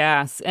the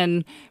gas,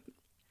 and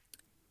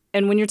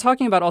when you're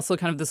talking about also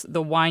kind of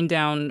the wind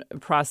down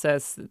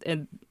process,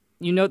 and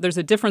there's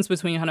a difference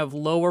between kind of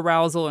low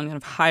arousal and kind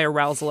of high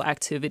arousal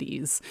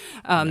activities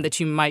that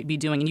you might be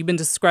doing. And you've been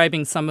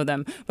describing some of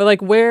them. But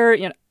like where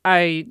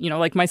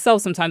like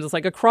myself, sometimes it's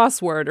like a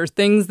crossword or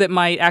things that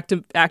might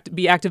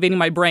be activating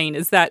my brain.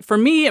 Is that, for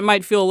me, it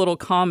might feel a little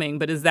calming,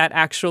 but is that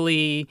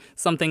actually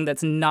something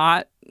that's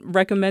not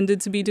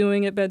recommended to be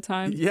doing at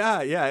bedtime?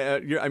 Yeah.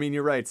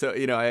 You're right. So,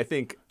 I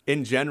think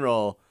in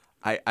general,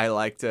 I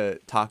like to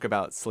talk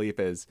about sleep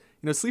as,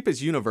 sleep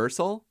is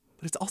universal,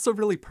 but it's also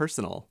really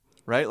personal.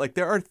 Right? Like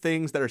there are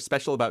things that are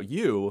special about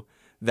you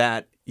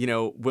that,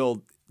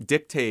 will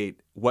dictate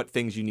what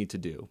things you need to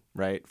do,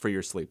 right, for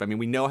your sleep. I mean,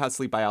 we know how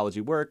sleep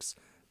biology works.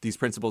 These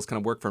principles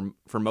kind of work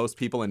for most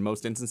people in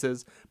most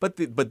instances, but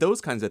those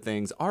kinds of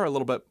things are a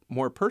little bit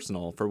more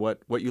personal for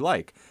what you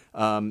like.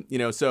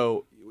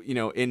 So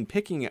in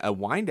picking a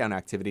wind down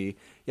activity,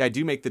 I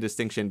do make the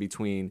distinction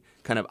between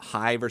kind of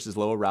high versus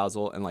low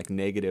arousal and like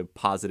negative,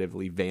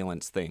 positively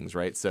valence things,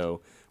 right?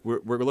 So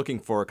we're looking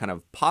for kind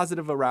of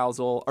positive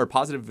arousal or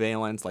positive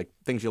valence, like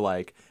things you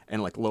like,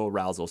 and like low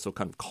arousal, so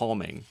kind of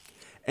calming.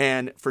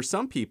 And for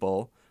some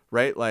people,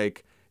 right,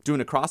 like doing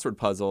a crossword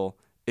puzzle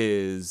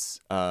is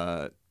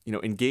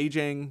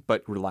engaging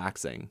but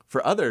relaxing.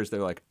 For others,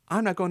 they're like,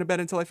 I'm not going to bed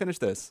until I finish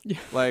this. Yeah.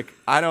 Like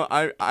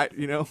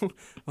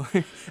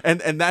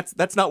and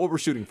that's not what we're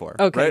shooting for.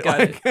 Okay, right?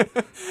 Got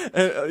it.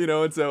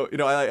 And so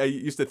I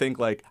used to think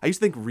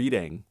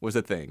reading was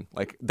a thing.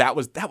 Like that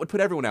would put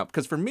everyone out,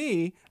 because for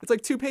me it's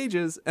like 2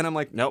 pages and I'm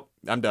like, nope,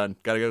 I'm done.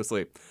 Got to go to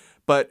sleep.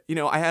 But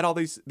I had all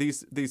these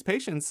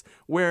patients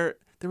where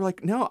they were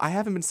like, no, I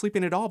haven't been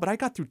sleeping at all, but I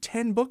got through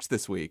 10 books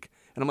this week.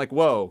 And I'm like,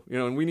 whoa,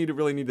 and we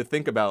really need to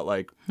think about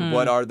like,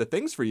 what are the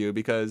things for you?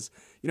 Because,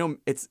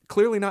 it's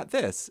clearly not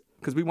this,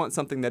 because we want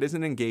something that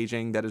isn't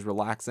engaging, that is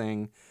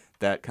relaxing,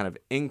 that kind of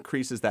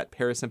increases that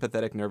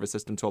parasympathetic nervous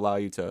system to allow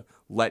you to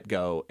let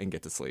go and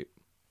get to sleep.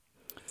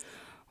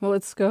 Well,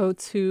 let's go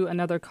to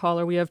another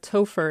caller. We have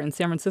Topher in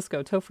San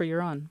Francisco. Topher,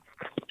 you're on.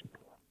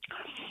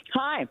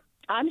 Hi,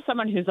 I'm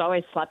someone who's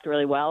always slept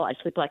really well. I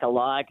sleep like a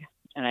log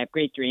and I have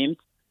great dreams.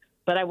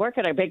 But I work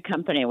at a big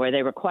company where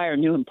they require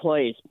new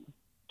employees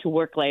to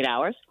work late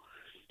hours.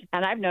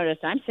 And I've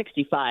noticed I'm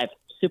 65,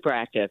 super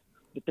active.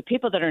 But the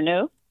people that are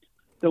new,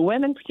 the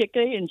women,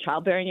 particularly in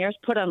childbearing years,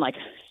 put on like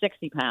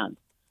 60 pounds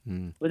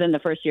within the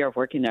first year of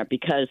working there,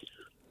 because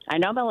I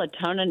know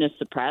melatonin is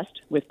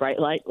suppressed with bright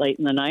light late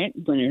in the night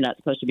when you're not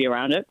supposed to be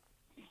around it.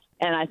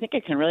 And I think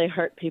it can really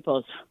hurt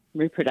people's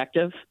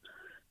reproductive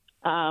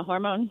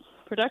hormone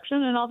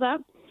production and all that.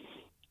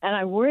 And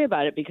I worry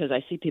about it because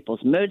I see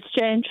people's moods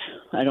change.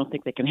 I don't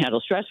think they can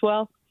handle stress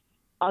well,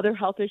 other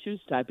health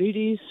issues,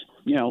 diabetes,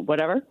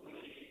 whatever.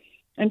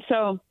 And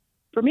so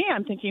for me,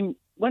 I'm thinking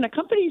when a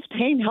company is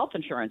paying health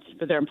insurance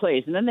for their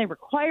employees and then they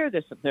require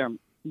this of their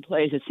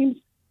employees, it seems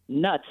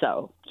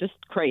nutso, just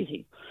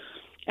crazy.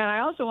 And I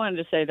also wanted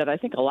to say that I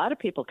think a lot of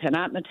people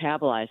cannot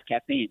metabolize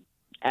caffeine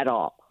at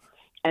all.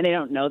 And they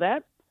don't know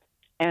that.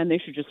 And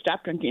they should just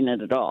stop drinking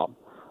it at all.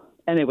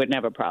 And they wouldn't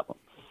have a problem.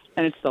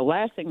 And it's the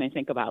last thing they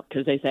think about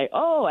because they say,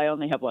 oh, I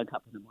only have 1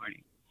 cup in the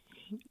morning.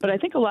 But I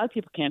think a lot of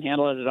people can't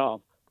handle it at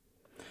all.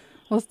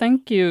 Well,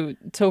 thank you,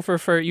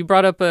 Topher, you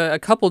brought up a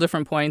couple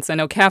different points. I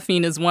know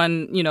caffeine is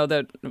one,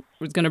 that I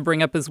was going to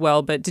bring up as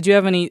well. But did you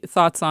have any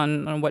thoughts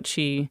on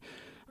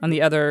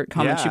the other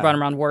comments she brought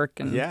around work?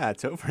 Yeah,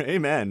 Topher,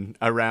 amen,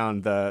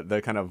 around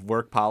the kind of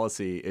work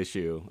policy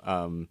issue.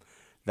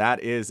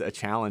 That is a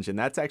challenge. And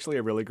that's actually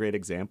a really great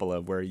example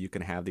of where you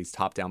can have these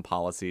top-down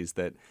policies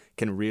that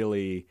can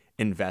really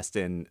invest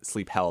in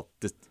sleep health,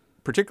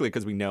 particularly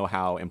because we know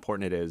how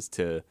important it is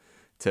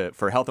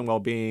for health and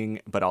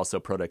well-being, but also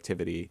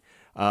productivity.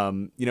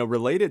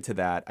 Related to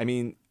that,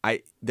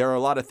 there are a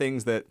lot of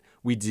things that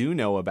we do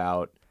know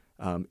about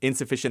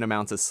insufficient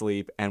amounts of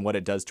sleep and what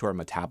it does to our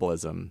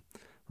metabolism,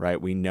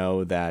 right? We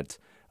know that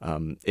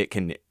it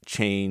can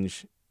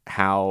change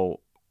how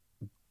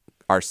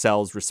our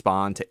cells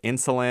respond to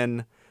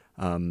insulin.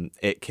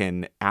 It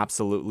can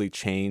absolutely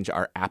change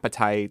our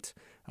appetite.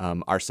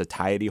 Our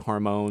satiety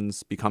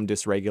hormones become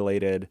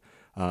dysregulated.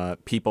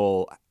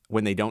 People,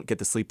 when they don't get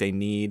the sleep they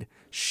need,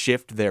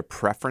 shift their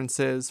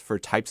preferences for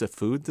types of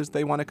foods that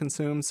they want to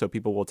consume. So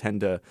people will tend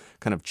to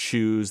kind of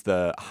choose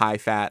the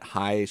high-fat,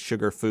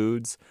 high-sugar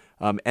foods.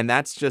 And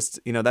that's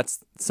just,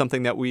 that's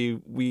something that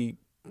we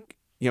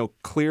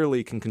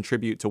clearly can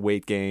contribute to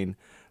weight gain.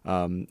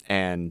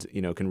 And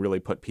can really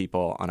put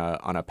people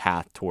on a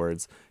path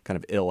towards kind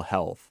of ill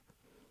health.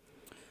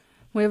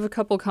 We have a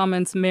couple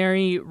comments.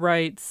 Mary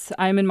writes,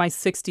 I'm in my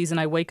 60s and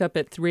I wake up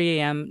at 3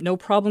 a.m. No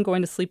problem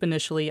going to sleep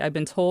initially. I've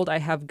been told I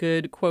have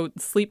good,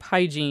 quote, sleep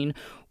hygiene.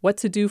 What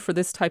to do for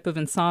this type of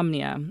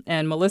insomnia?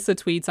 And Melissa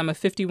tweets, I'm a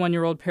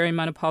 51-year-old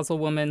perimenopausal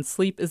woman.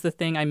 Sleep is the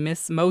thing I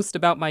miss most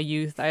about my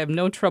youth. I have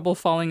no trouble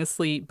falling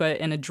asleep,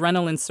 but an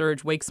adrenaline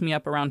surge wakes me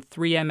up around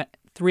 3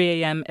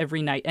 a.m.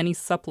 every night. Any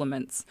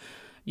supplements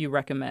you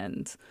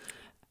recommend?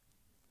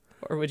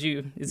 Or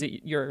is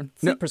it your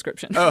sleep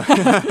prescription? So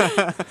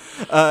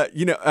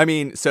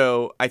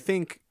I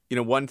think,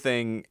 one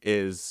thing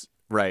is,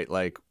 right,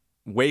 like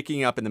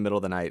waking up in the middle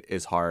of the night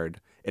is hard.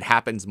 It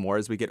happens more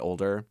as we get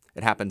older.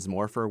 It happens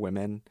more for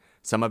women.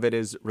 Some of it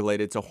is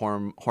related to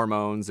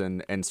hormones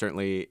and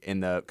certainly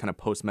in the kind of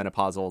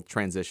postmenopausal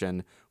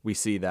transition, we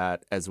see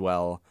that as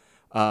well.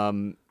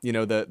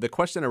 The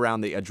question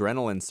around the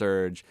adrenaline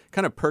surge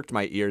kind of perked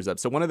my ears up.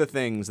 So one of the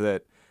things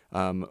that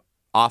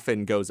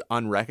often goes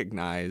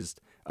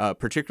unrecognized,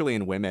 particularly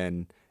in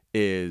women,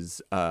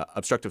 is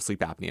obstructive sleep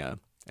apnea.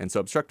 And so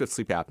obstructive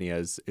sleep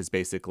apnea is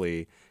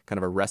basically kind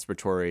of a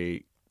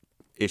respiratory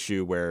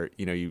issue where,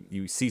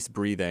 you cease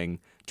breathing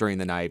during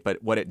the night.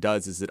 But what it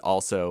does is it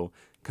also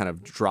kind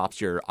of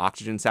drops your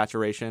oxygen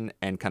saturation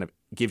and kind of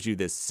gives you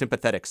this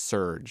sympathetic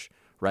surge,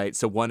 right?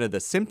 So one of the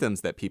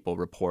symptoms that people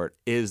report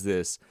is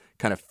this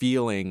kind of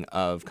feeling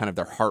of kind of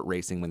their heart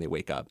racing when they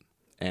wake up.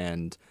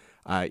 And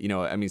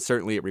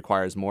certainly it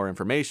requires more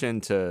information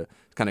to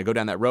kind of go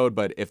down that road.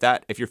 But if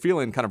you're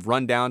feeling kind of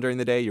run down during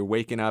the day, you're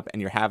waking up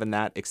and you're having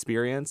that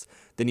experience,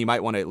 then you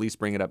might want to at least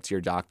bring it up to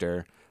your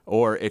doctor.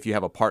 Or if you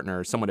have a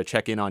partner, someone to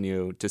check in on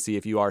you to see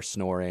if you are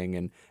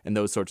snoring and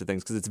those sorts of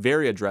things, because it's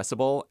very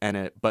addressable.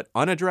 But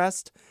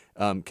unaddressed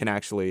can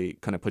actually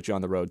kind of put you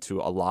on the road to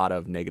a lot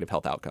of negative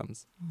health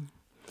outcomes.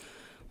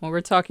 Well,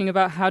 we're talking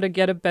about how to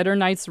get a better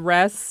night's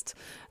rest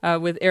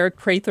with Eric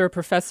Prather, a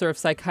professor of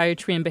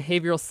psychiatry and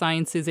behavioral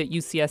sciences at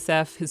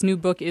UCSF. His new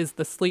book is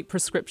The Sleep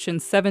Prescription,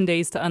 7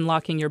 Days to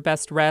Unlocking Your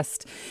Best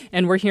Rest.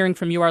 And we're hearing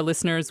from you, our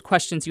listeners,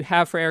 questions you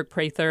have for Eric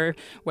Prather,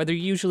 whether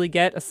you usually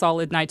get a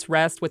solid night's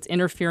rest, what's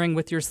interfering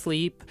with your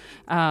sleep,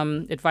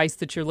 advice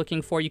that you're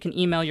looking for. You can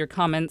email your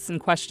comments and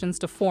questions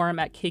to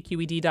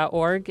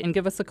forum@kqed.org and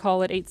give us a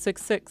call at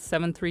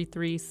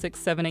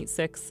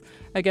 866-733-6786.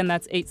 Again,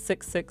 that's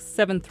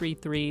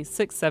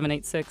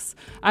 866-733-6786.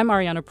 I'm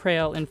Ariana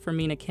Prael in for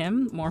Mina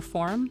Kim. More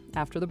Forum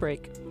after the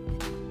break.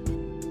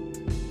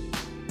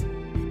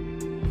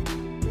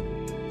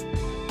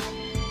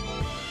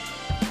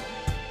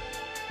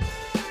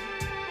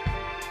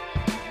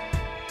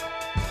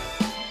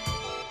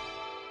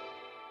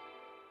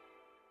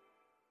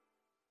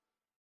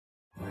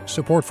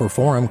 Support for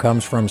Forum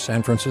comes from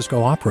San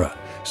Francisco Opera.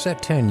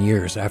 Set 10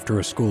 years after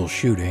a school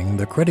shooting,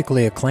 the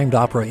critically acclaimed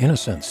opera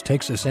Innocence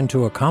takes us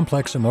into a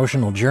complex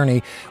emotional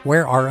journey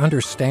where our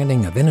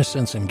understanding of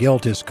innocence and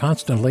guilt is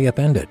constantly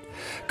upended.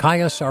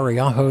 Kaya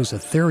Sariaho's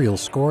ethereal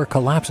score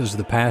collapses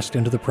the past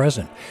into the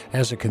present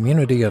as a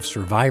community of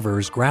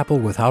survivors grapple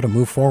with how to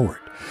move forward.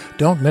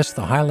 Don't miss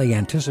the highly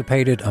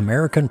anticipated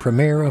American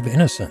premiere of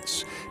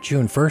Innocence,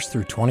 June 1st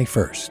through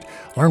 21st.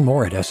 Learn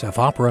more at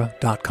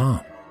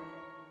sfopera.com.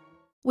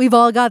 We've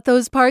all got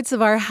those parts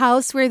of our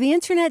house where the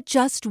internet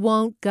just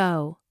won't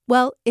go.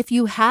 Well, if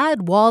you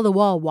had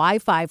wall-to-wall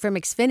Wi-Fi from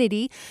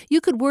Xfinity,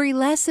 you could worry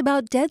less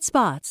about dead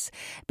spots.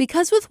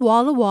 Because with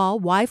wall-to-wall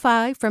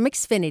Wi-Fi from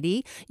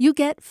Xfinity, you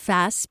get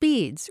fast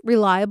speeds,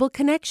 reliable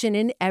connection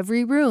in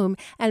every room,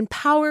 and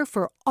power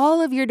for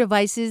all of your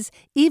devices,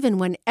 even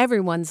when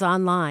everyone's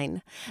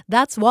online.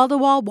 That's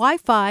wall-to-wall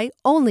Wi-Fi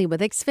only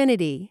with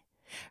Xfinity.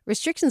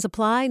 Restrictions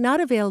apply,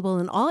 not available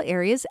in all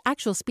areas.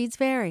 Actual speeds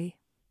vary.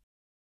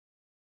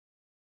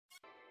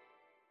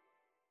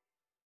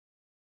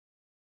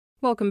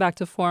 Welcome back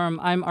to Forum.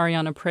 I'm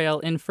Ariana Prael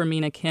in for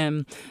Mina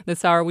Kim.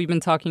 This hour we've been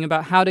talking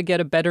about how to get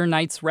a better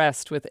night's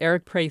rest with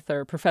Eric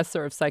Prather,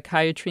 professor of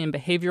psychiatry and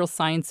behavioral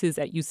sciences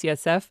at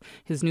UCSF.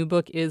 His new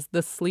book is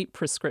The Sleep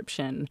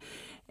Prescription.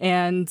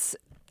 And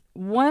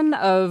one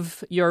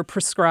of your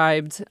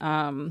prescribed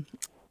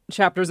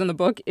chapters in the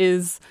book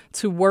is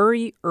to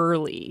worry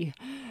early.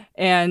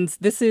 And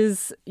this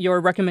is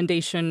your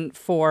recommendation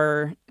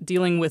for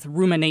dealing with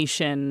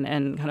rumination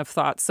and kind of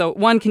thoughts. So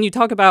one, can you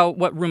talk about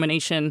what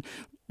rumination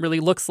really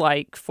looks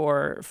like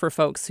for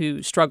folks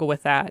who struggle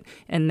with that,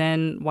 and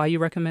then why you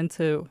recommend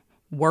to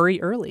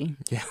worry early?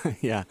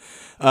 Yeah.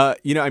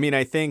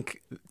 I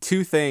think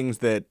two things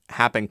that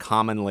happen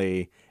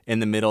commonly in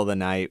the middle of the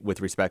night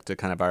with respect to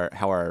kind of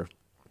how our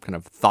kind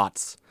of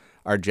thoughts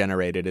are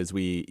generated is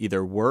we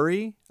either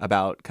worry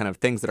about kind of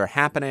things that are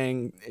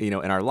happening, in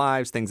our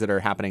lives, things that are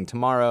happening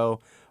tomorrow,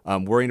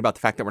 worrying about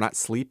the fact that we're not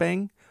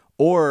sleeping,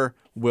 or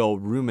we'll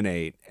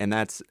ruminate, and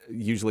that's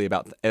usually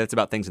about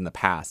things in the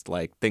past,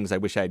 like things I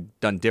wish I'd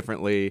done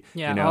differently.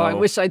 Yeah, I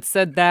wish I'd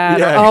said that.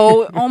 Yeah.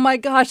 Or, oh my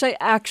gosh, I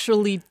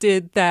actually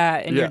did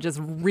that, and you're just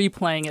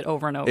replaying it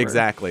over and over.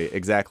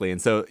 Exactly.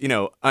 And so,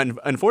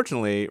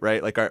 unfortunately,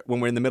 right, like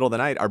when we're in the middle of the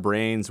night, our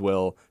brains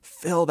will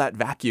fill that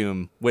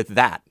vacuum with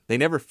that. They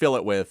never fill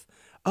it with,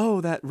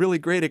 oh, that really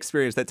great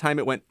experience, that time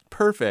it went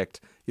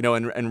perfect,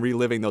 and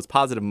reliving those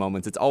positive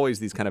moments. It's always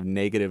these kind of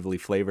negatively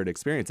flavored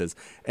experiences.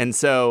 And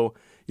so,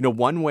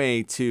 one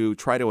way to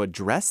try to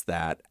address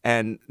that,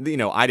 and,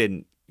 I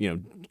didn't,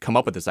 come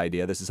up with this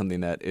idea. This is something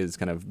that is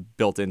kind of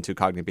built into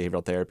cognitive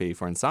behavioral therapy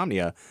for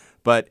insomnia,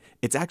 but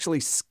it's actually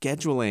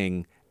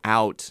scheduling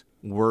out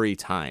worry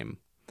time,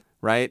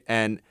 right?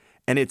 And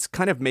it's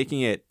kind of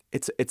making it,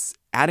 it's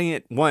adding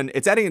it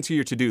to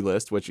your to-do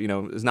list, which,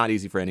 is not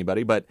easy for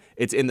anybody, but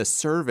it's in the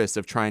service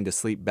of trying to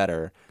sleep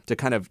better, to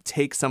kind of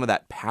take some of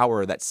that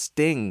power, that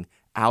sting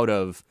out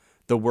of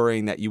the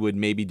worrying that you would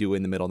maybe do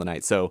in the middle of the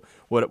night. So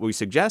what we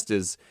suggest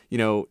is,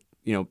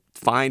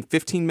 find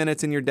 15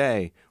 minutes in your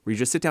day where you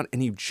just sit down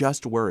and you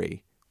just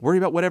worry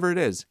about whatever it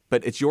is,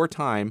 but it's your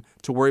time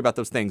to worry about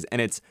those things,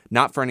 and it's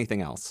not for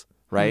anything else,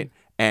 right?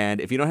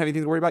 And if you don't have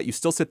anything to worry about, you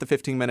still sit the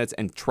 15 minutes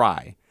and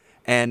try.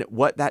 And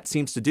what that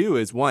seems to do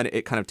is, one,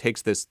 it kind of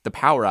takes the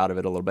power out of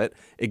it a little bit.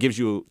 It gives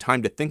you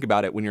time to think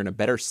about it when you're in a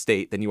better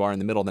state than you are in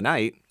the middle of the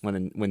night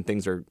when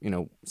things are,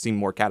 seem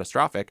more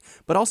catastrophic.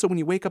 But also when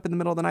you wake up in the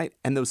middle of the night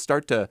and those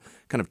start to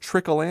kind of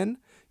trickle in,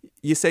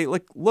 you say,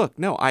 look,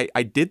 no,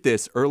 I did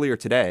this earlier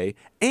today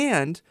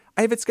and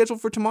I have it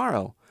scheduled for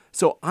tomorrow.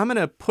 So I'm going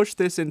to push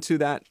this into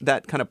that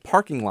kind of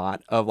parking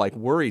lot of like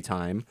worry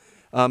time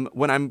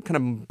when I'm kind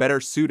of better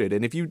suited.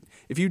 And if you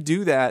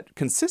do that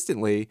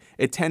consistently,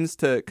 it tends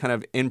to kind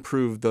of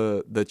improve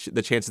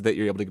the chances that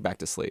you're able to get back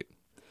to sleep.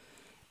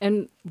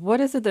 And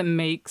what is it that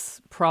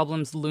makes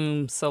problems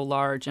loom so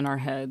large in our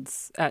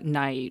heads at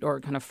night or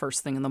kind of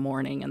first thing in the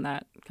morning in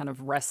that kind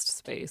of rest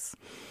space?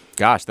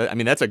 Gosh,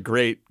 that's a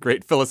great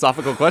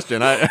philosophical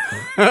question. I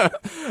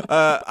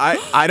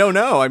don't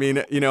know.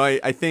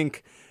 I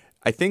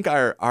think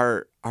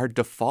our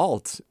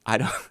default,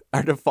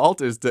 our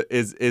default is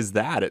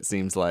that it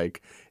seems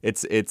like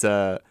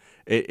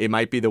it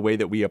might be the way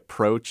that we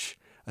approach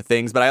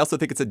things, but I also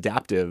think it's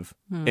adaptive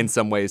in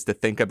some ways to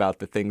think about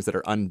the things that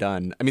are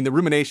undone. The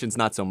rumination's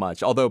not so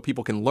much, although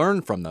people can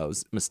learn from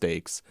those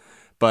mistakes,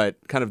 but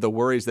kind of the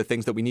worries, the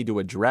things that we need to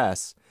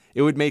address,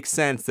 it would make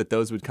sense that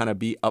those would kind of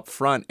be up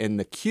front in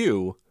the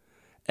queue.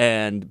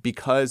 And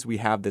because we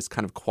have this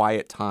kind of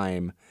quiet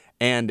time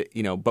and,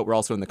 but we're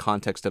also in the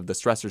context of the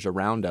stressors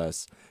around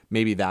us,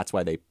 maybe that's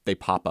why they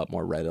pop up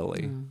more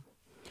readily.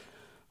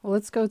 Well,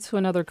 let's go to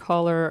another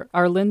caller,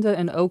 Arlinda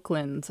in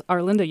Oakland.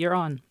 Arlinda, you're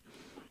on.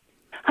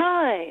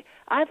 Hi.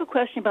 I have a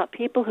question about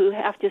people who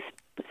have to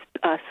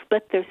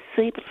split their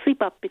sleep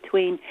up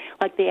between,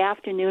 like, the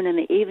afternoon and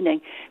the evening.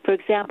 For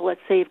example,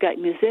 let's say you've got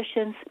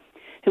musicians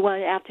who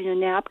want an afternoon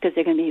nap because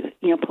they're going to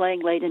be,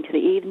 playing late into the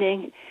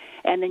evening.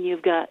 And then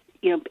you've got,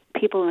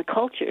 people in the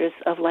cultures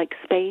of, like,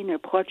 Spain or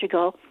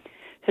Portugal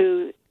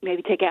who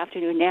maybe take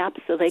afternoon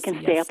naps so they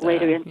can stay up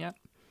later. Yep.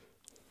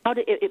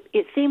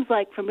 It seems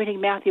like from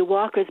reading Matthew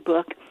Walker's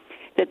book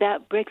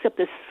that breaks up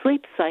the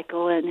sleep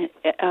cycle and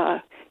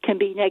can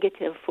be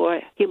negative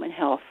for human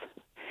health.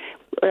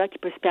 I'd like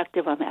your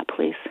perspective on that,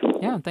 please.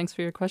 Yeah, thanks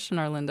for your question,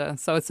 Arlinda.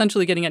 So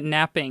essentially getting at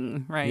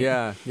napping, right?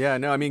 Yeah.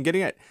 No, I mean,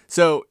 getting at...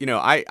 So,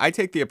 I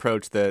take the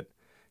approach that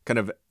kind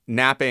of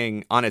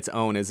napping on its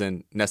own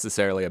isn't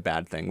necessarily a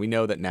bad thing. We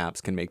know that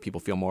naps can make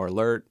people feel more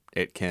alert.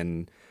 It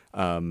can,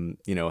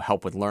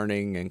 help with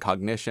learning and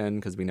cognition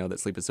because we know that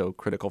sleep is so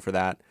critical for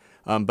that.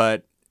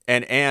 But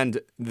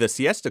the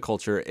siesta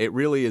culture, it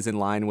really is in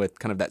line with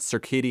kind of that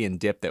circadian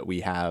dip that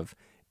we have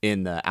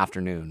in the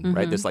afternoon,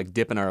 right? This like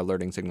dip in our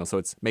alerting signal. So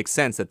it makes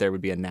sense that there would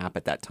be a nap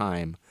at that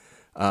time.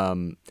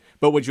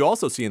 But what you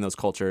also see in those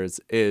cultures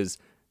is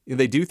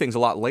they do things a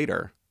lot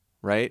later,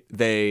 right?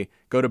 They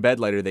go to bed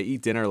later, they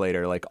eat dinner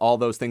later, like all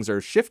those things are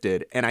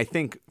shifted. And I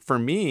think for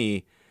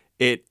me,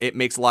 it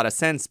makes a lot of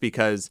sense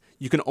because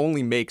you can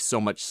only make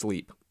so much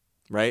sleep,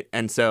 right?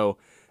 And so,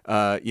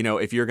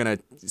 if you're going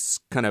to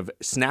kind of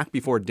snack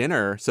before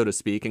dinner, so to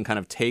speak, and kind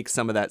of take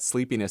some of that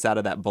sleepiness out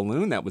of that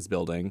balloon that was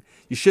building,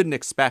 you shouldn't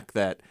expect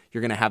that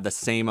you're going to have the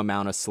same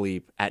amount of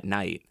sleep at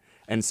night.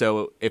 And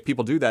so if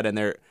people do that and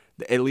they're,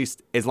 at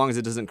least as long as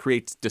it doesn't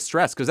create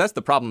distress, because that's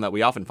the problem that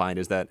we often find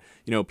is that,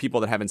 people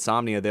that have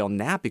insomnia, they'll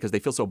nap because they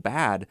feel so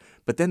bad,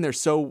 but then they're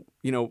so,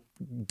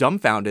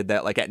 dumbfounded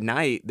that like at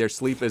night their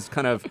sleep is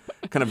kind of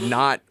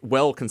not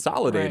well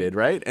consolidated,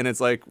 right? And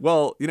it's like,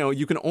 well,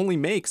 you can only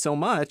make so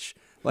much.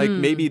 Like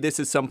maybe this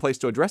is some place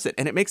to address it.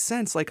 And it makes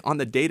sense like on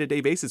the day-to-day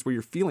basis where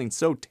you're feeling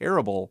so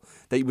terrible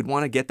that you would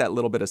want to get that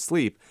little bit of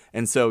sleep.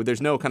 And so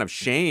there's no kind of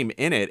shame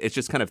in it. It's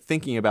just kind of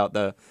thinking about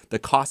the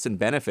costs and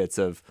benefits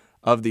of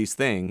these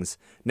things.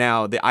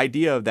 Now, the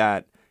idea of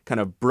that kind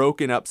of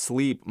broken up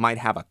sleep might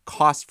have a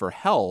cost for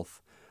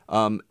health.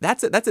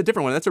 That's a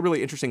different one. That's a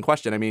really interesting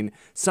question. I mean,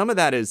 some of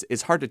that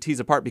is hard to tease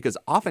apart because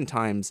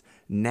oftentimes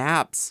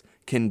naps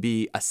can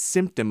be a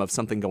symptom of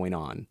something going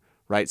on.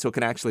 Right. So it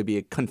can actually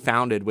be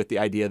confounded with the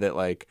idea that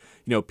like,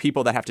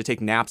 people that have to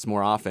take naps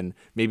more often,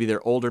 maybe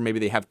they're older, maybe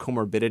they have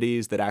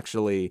comorbidities that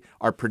actually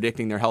are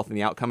predicting their health and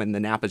the outcome. And the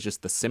nap is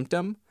just the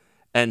symptom.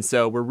 And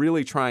so we're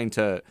really trying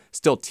to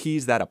still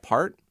tease that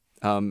apart.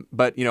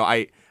 But,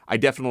 I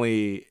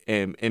definitely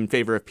am in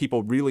favor if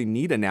people really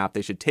need a nap,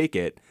 they should take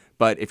it.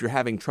 But if you're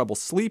having trouble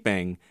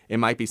sleeping, it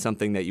might be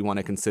something that you want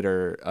to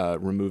consider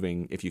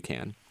removing if you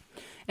can.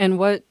 And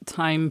what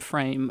time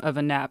frame of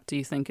a nap do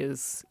you think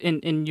is,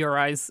 in your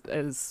eyes,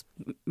 is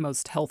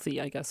most healthy,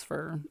 I guess,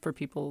 for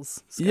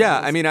people's schedules? Yeah,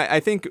 I mean,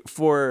 I think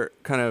for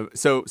kind of,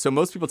 so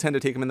most people tend to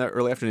take them in the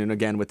early afternoon,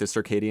 again, with the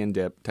circadian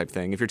dip type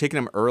thing. If you're taking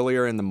them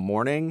earlier in the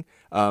morning,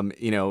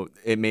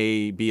 it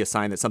may be a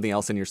sign that something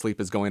else in your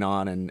sleep is going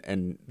on,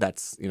 and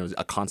that's,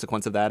 a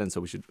consequence of that, and so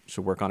we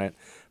should work on it.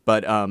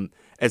 But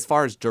as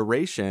far as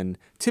duration,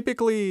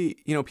 typically,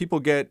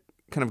 people get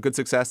kind of good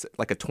success,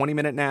 like a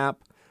 20-minute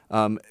nap.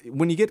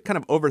 When you get kind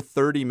of over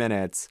 30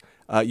 minutes,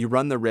 you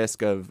run the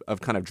risk of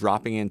kind of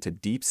dropping into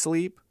deep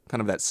sleep, kind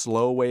of that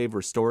slow wave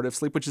restorative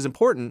sleep, which is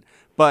important.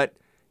 But,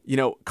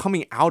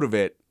 coming out of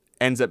it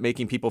ends up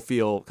making people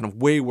feel kind of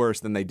way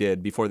worse than they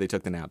did before they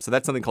took the nap. So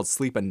that's something called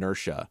sleep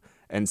inertia.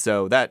 And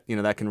so that,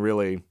 that can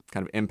really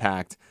kind of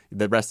impact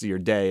the rest of your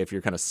day if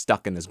you're kind of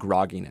stuck in this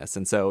grogginess.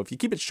 And so if you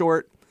keep it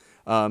short,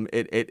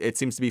 it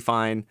seems to be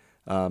fine.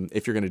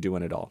 If you're going to do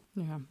one at all.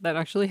 Yeah, that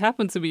actually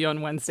happened to me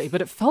on Wednesday,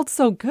 but it felt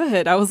so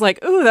good. I was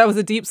like, ooh, that was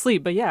a deep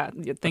sleep. But yeah,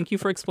 thank you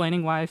for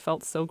explaining why I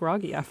felt so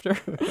groggy after.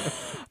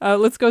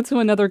 Let's go to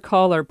another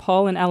caller,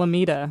 Paul in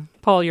Alameda.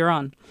 Paul, you're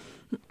on.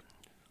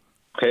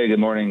 Hey, good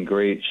morning.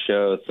 Great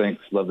show.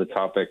 Thanks. Love the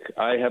topic.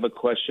 I have a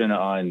question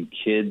on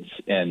kids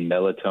and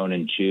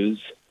melatonin chews.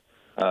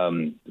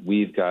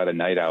 We've got a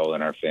night owl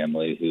in our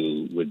family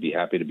who would be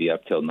happy to be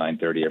up till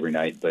 9:30 every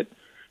night, but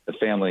the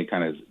family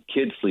kind of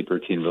kid sleep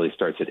routine really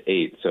starts at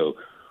 8. So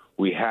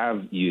we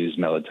have used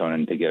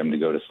melatonin to get him to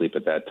go to sleep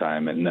at that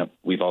time. And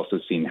we've also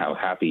seen how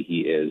happy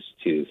he is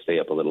to stay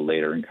up a little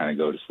later and kind of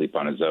go to sleep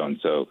on his own.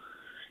 So,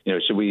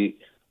 should we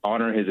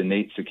honor his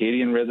innate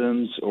circadian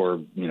rhythms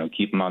or,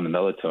 keep him on the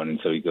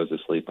melatonin so he goes to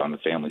sleep on the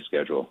family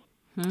schedule?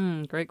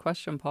 Great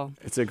question, Paul.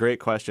 It's a great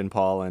question,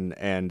 Paul. And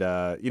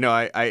the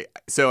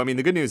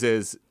good news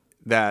is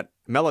that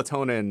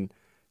melatonin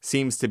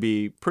seems to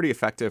be pretty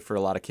effective for a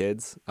lot of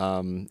kids,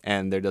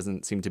 and there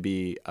doesn't seem to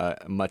be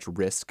much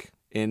risk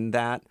in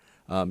that.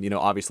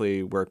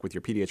 Obviously work with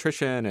your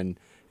pediatrician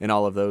and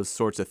all of those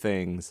sorts of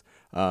things.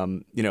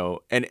 And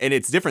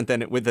it's different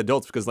than with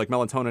adults because like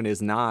melatonin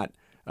is not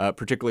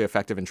particularly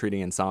effective in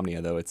treating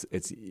insomnia, though it's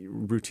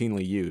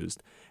routinely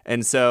used.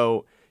 And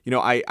so,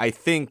 I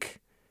think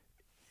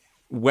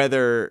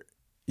whether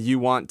you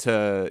want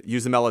to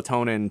use the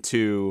melatonin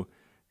to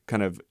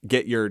kind of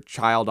get your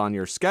child on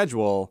your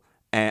schedule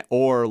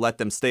or let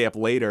them stay up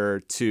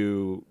later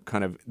to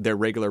kind of their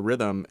regular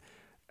rhythm,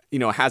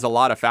 has a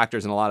lot of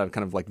factors and a lot of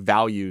kind of like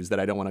values that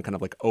I don't want to kind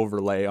of like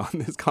overlay on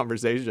this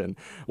conversation.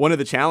 One of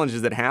the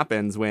challenges that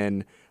happens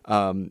when,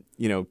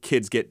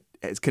 kids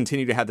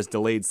continue to have this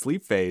delayed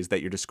sleep phase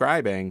that you're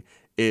describing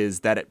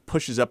is that it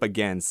pushes up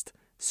against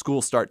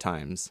school start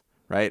times,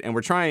 right? And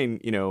we're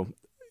trying,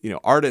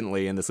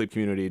 ardently in the sleep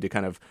community to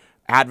kind of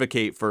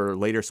advocate for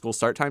later school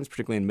start times,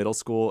 particularly in middle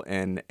school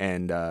and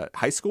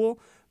high school.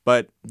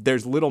 But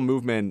there's little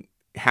movement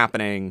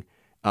happening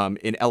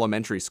in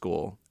elementary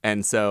school.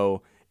 And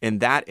so in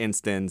that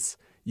instance,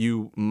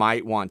 you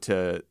might want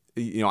to,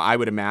 I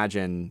would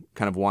imagine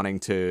kind of wanting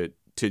to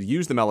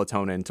use the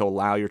melatonin to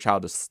allow your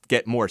child to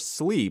get more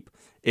sleep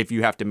if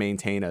you have to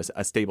maintain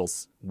a stable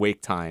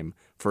wake time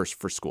for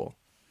school.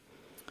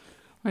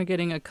 We're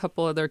getting a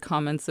couple other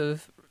comments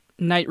of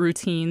night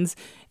routines.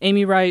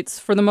 Amy writes,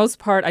 for the most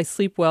part, I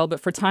sleep well,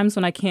 but for times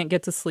when I can't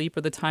get to sleep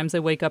or the times I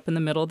wake up in the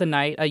middle of the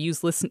night, I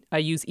use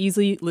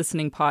easy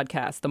listening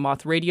podcasts. The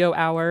Moth Radio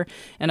Hour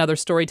and other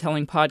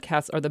storytelling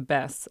podcasts are the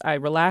best. I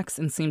relax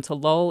and seem to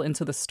lull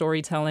into the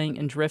storytelling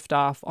and drift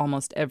off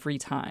almost every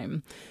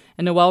time.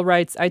 And Noelle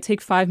writes, I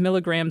take 5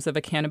 milligrams of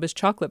a cannabis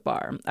chocolate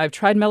bar. I've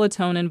tried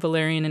melatonin,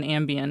 valerian, and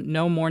Ambien.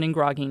 No morning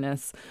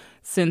grogginess.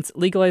 Since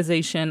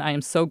legalization, I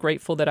am so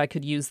grateful that I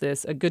could use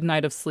this. A good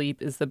night of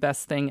sleep is the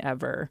best thing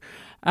ever.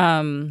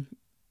 Cannabis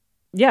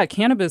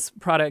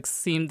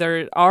products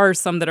there are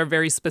some that are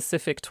very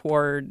specific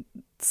toward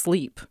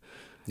sleep.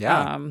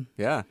 Cannabis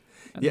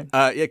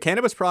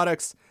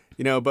products,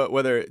 but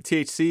whether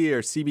THC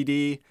or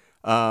CBD,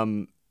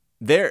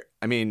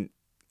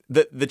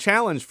 the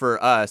challenge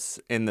for us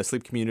in the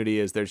sleep community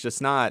is there's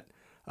just not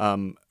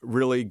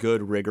really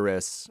good,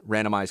 rigorous,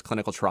 randomized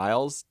clinical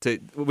trials,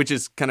 which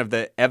is kind of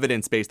the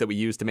evidence base that we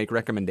use to make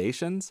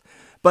recommendations.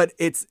 But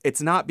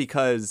it's not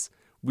because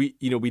we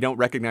don't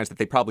recognize that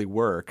they probably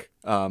work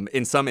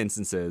in some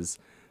instances,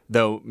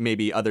 though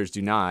maybe others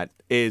do not.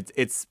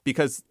 It's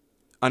because,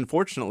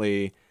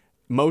 unfortunately,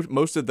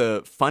 most of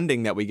the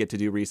funding that we get to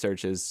do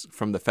research is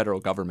from the federal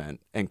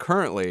government, and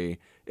currently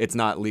it's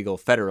not legal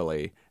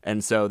federally.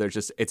 And so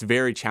it's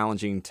very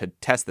challenging to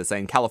test this.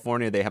 In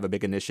California, they have a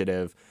big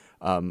initiative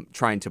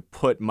trying to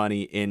put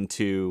money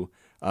into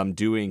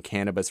doing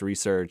cannabis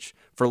research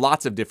for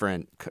lots of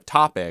different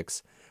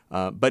topics.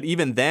 But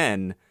even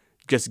then,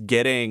 just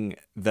getting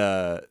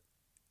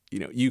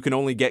you can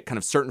only get kind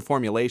of certain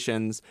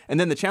formulations. And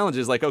then the challenge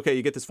is okay,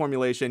 you get this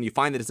formulation, you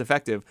find that it's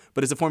effective,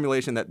 but it's a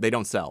formulation that they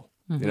don't sell.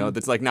 Mm-hmm.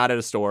 That's not at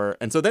a store.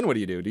 And so then what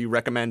do? Do you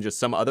recommend just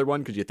some other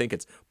one because you think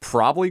it's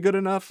probably good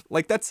enough?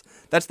 That's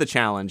the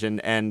challenge. And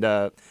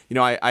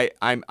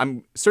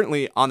I'm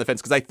certainly on the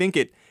fence because I think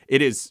it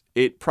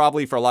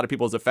probably for a lot of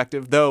people is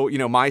effective. Though,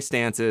 my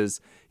stance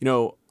is,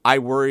 I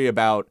worry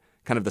about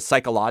kind of the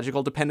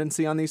psychological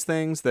dependency on these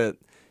things that,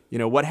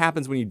 what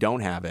happens when you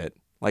don't have it?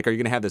 Are you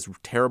going to have this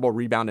terrible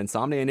rebound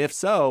insomnia? And if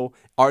so,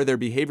 are there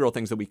behavioral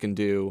things that we can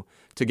do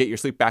to get your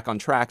sleep back on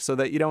track so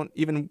that you don't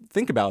even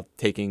think about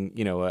taking,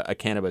 a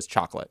cannabis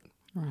chocolate?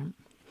 Right.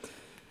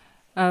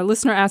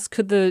 Listener asks,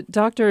 could the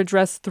doctor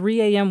address 3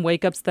 a.m.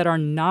 wake-ups that are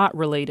not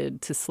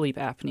related to sleep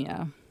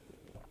apnea?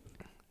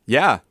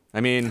 Yeah.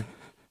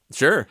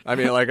 Sure.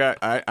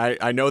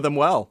 I know them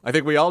well. I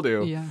think we all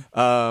do. Yeah.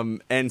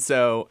 And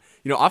so,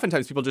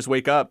 oftentimes people just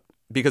wake up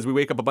because we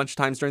wake up a bunch of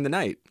times during the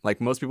night.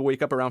 Most people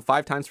wake up around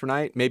 5 times per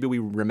night. Maybe we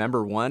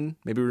remember 1,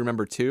 maybe we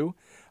remember 2.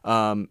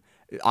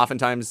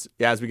 Oftentimes,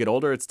 as we get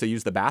older, it's to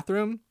use the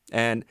bathroom.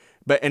 And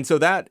so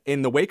that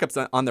in the wake ups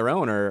on their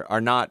own are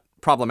not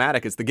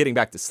problematic. It's the getting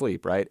back to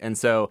sleep, right? And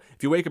so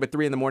if you wake up at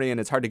 3 a.m. and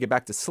it's hard to get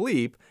back to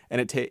sleep,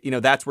 and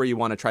that's where you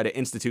want to try to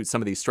institute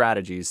some of these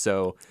strategies.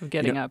 So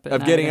getting up,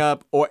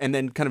 and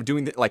then kind of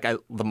doing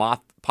the Moth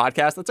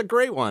podcast. That's a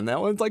great one. That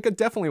one's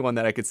definitely one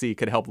that I could see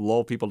could help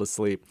lull people to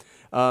sleep.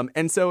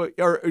 And so,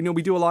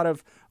 we do a lot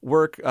of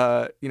work,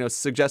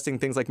 suggesting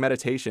things like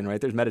meditation, right?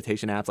 There's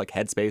meditation apps like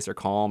Headspace or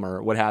Calm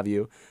or what have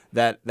you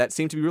that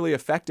seem to be really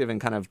effective in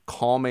kind of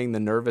calming the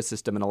nervous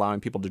system and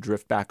allowing people to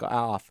drift back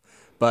off.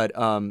 But,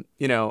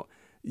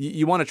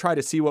 you want to try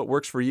to see what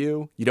works for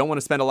you. You don't want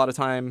to spend a lot of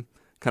time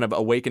kind of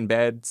awake in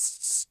bed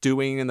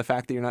stewing in the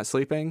fact that you're not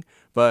sleeping.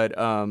 But,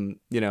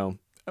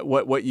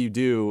 what you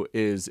do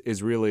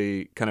is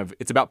really kind of,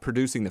 it's about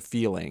producing the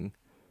feeling.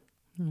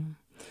 Mm.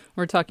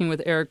 We're talking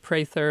with Eric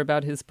Prather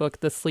about his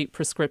book, The Sleep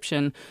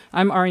Prescription.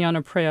 I'm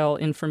Ariana Prael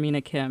in for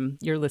Mina Kim.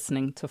 You're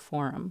listening to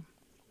Forum.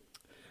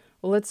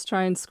 Well, let's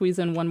try and squeeze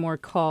in one more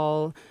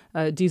call.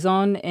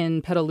 Dizon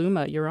in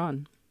Petaluma, you're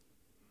on.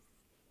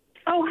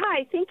 Oh,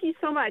 hi. Thank you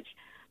so much.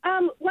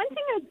 One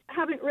thing I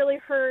haven't really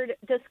heard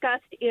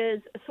discussed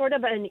is sort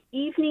of an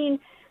evening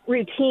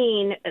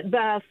routine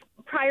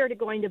prior to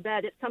going to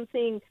bed. It's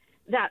something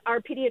that our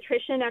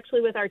pediatrician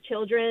actually with our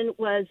children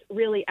was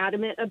really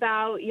adamant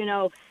about.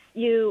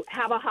 You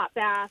have a hot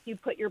bath, you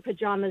put your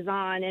pajamas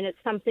on, and it's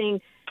something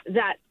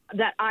that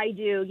I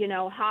do,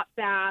 hot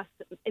bath,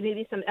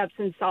 maybe some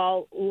Epsom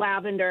salt,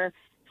 lavender,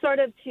 sort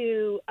of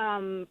to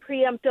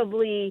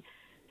preemptively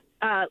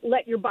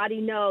let your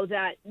body know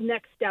that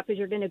next step is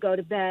you're going to go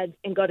to bed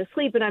and go to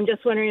sleep. And I'm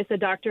just wondering if the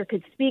doctor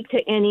could speak to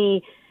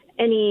any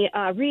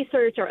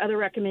research or other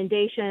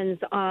recommendations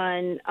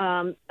on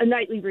a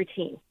nightly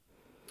routine.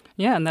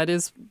 Yeah, and that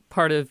is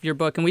part of your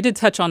book. And we did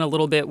touch on a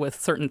little bit with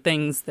certain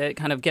things that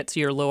kind of get to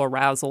your low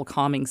arousal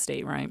calming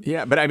state, right?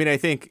 Yeah, but I mean, I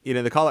think,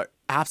 the caller,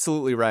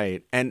 absolutely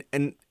right. And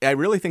I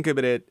really think of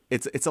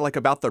it's like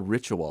about the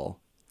ritual,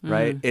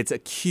 right? It's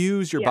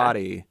cues your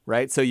body,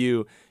 right? So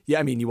you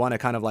want to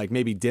kind of like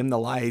maybe dim the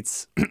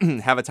lights,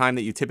 have a time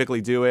that you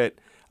typically do it.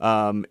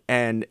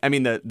 And I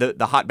mean,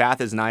 the hot bath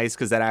is nice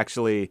because that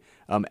actually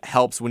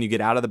helps when you get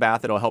out of the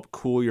bath. It'll help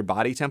cool your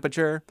body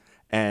temperature,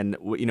 and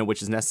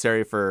which is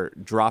necessary for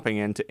dropping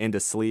into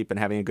sleep and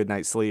having a good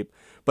night's sleep.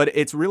 But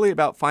it's really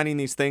about finding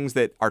these things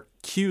that are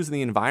cues in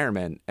the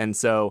environment. And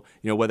so,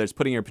 whether it's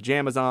putting your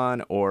pajamas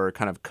on or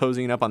kind of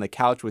cozying up on the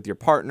couch with your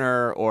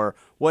partner or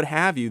what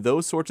have you,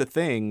 those sorts of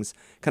things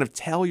kind of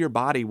tell your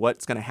body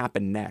what's going to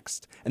happen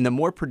next. And the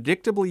more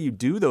predictably you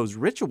do those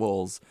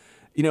rituals,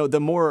 the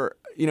more,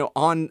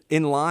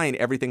 in line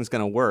everything's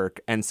going to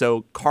work. And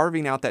so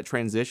carving out that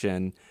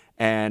transition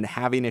and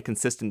having a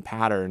consistent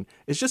pattern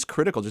is just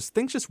critical.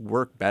 Things just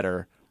work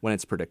better when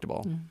it's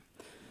predictable.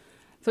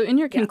 So in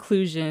your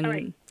conclusion,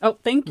 right. Oh,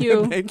 thank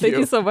you. Thank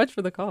you so much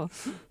for the call.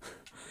 So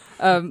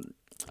I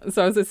was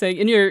going to say,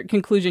 in your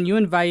conclusion, you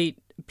invite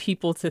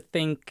people to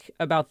think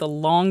about the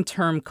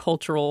long-term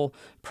cultural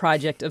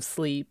project of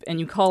sleep, and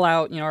you call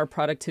out, our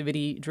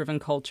productivity-driven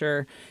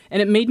culture.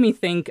 And it made me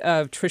think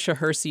of Tricia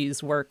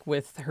Hersey's work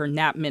with her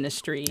nap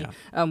ministry,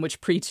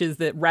 which preaches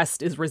that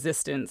rest is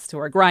resistance to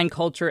our grind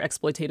culture,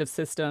 exploitative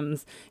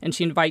systems, and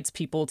she invites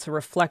people to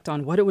reflect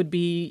on what it would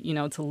be,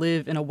 to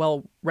live in a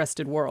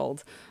well-rested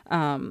world.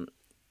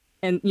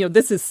 And,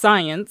 this is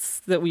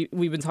science that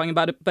we've been talking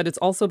about, but it's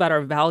also about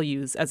our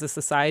values as a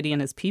society and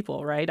as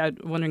people, right? I'm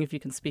wondering if you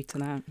can speak to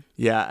that.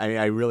 Yeah,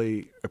 I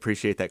really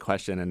appreciate that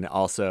question. And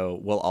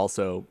we'll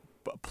also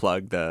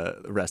plug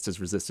the Rest is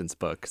Resistance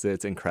book because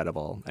it's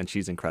incredible. And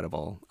she's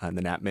incredible. And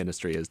the Nap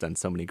Ministry has done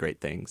so many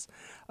great things.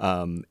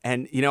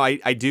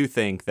 I do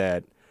think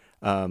that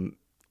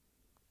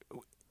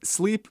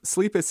sleep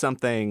is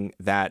something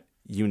that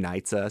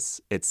unites us.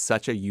 It's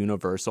such a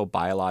universal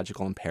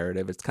biological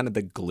imperative. It's kind of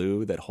the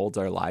glue that holds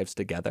our lives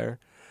together,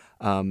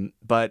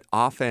 but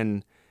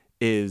often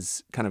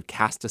is kind of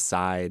cast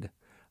aside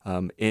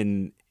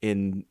in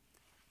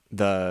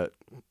the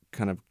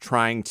kind of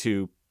trying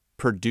to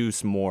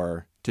produce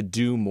more, to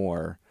do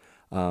more.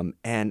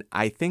 And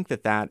I think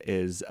that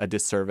is a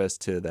disservice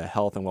to the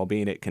health and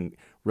well-being. It can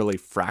really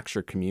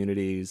fracture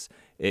communities.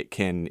 It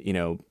can,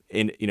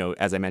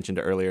 as I mentioned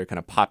earlier, kind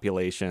of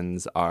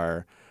populations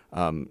are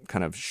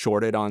kind of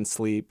shorted on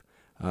sleep,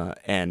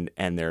 and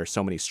there are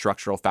so many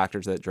structural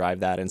factors that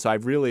drive that. And so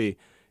I've really,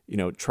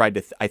 tried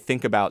to I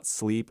think about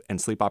sleep and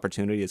sleep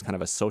opportunity as kind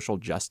of a social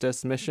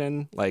justice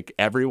mission. Like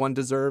everyone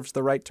deserves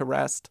the right to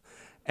rest,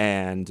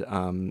 and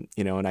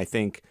and I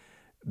think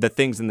the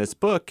things in this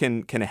book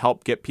can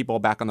help get people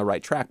back on the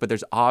right track. But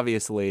there's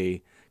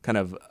obviously kind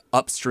of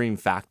upstream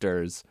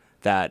factors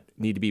that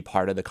need to be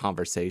part of the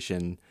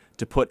conversation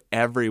to put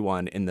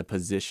everyone in the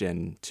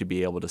position to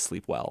be able to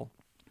sleep well.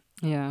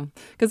 Yeah,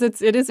 because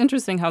it is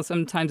interesting how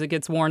sometimes it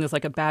gets worn as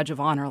like a badge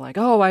of honor, like,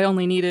 oh, I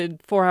only needed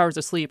 4 hours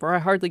of sleep, or I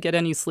hardly get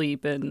any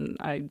sleep, and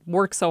I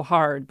work so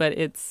hard. But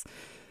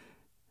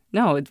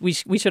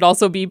we should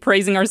also be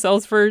praising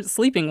ourselves for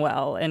sleeping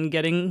well and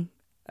getting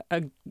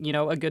a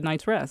good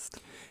night's rest.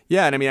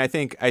 Yeah, and I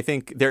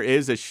think there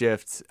is a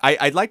shift.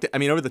 I'd like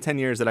to. Over the 10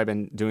 years that I've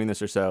been doing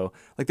this or so,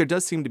 like there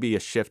does seem to be a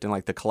shift in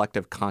like the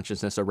collective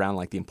consciousness around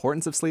like the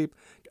importance of sleep.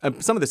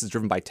 Some of this is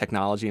driven by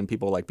technology and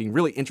people like being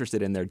really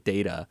interested in their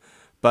data.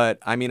 But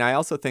I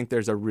also think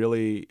there's a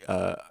really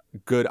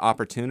good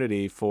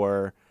opportunity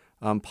for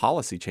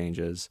policy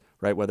changes,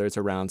 right? Whether it's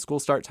around school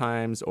start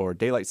times or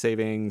daylight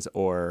savings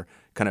or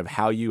kind of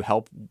how you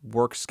help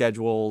work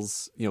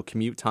schedules,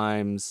 commute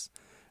times.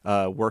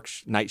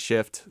 Night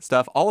shift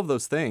stuff, all of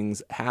those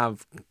things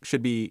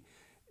should be,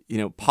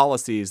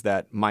 policies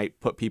that might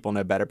put people in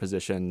a better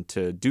position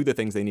to do the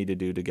things they need to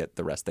do to get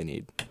the rest they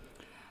need.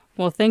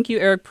 Well, thank you,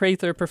 Eric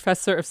Prather,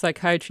 professor of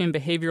psychiatry and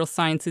behavioral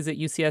sciences at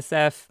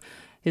UCSF.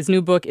 His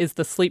new book is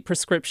The Sleep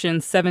Prescription,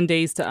 7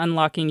 Days to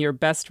Unlocking Your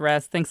Best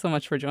Rest. Thanks so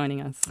much for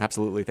joining us.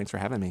 Absolutely. Thanks for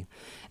having me.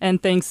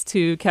 And thanks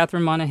to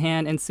Catherine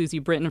Monahan and Susie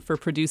Britton for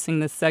producing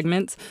this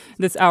segment.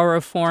 This hour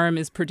of Forum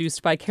is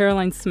produced by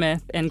Caroline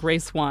Smith and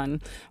Grace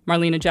Wan.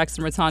 Marlena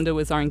Jackson-Rotondo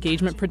is our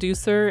engagement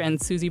producer,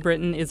 and Susie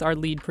Britton is our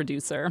lead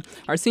producer.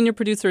 Our senior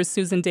producer is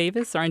Susan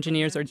Davis. Our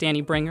engineers are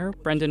Danny Bringer,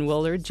 Brendan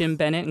Willard, Jim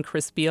Bennett, and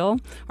Chris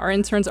Beal. Our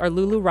interns are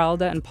Lulu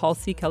Ralda and Paul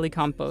C. Kelly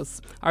Campos.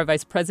 Our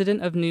vice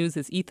president of news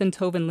is Ethan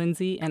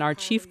Tobin-Lindsay, and our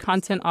chief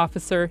content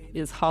officer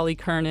is Holly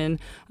Kernan.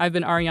 I've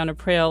been Ariana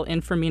Prael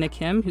in for Mina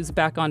Kim, who's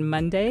back on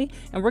Monday,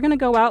 and we're going to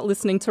go out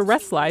listening to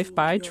Rest Life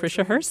by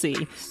Tricia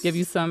Hersey, give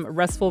you some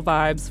restful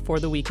vibes for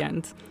the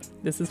weekend.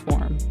 This is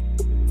Forum.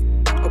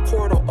 A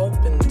portal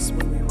opens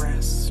when we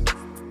rest,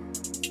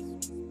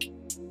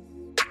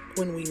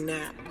 when we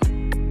nap,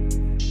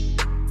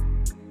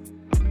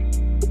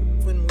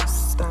 when we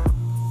stop,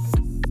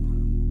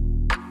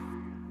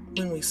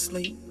 when we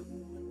sleep.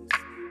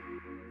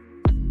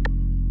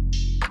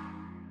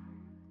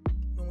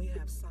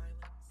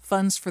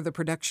 Funds for the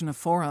production of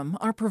Forum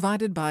are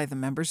provided by the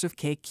members of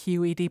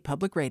KQED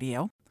Public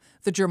Radio,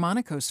 the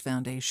Germanicos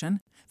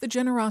Foundation, the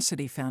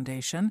Generosity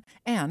Foundation,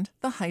 and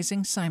the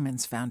Heising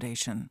Simons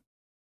Foundation.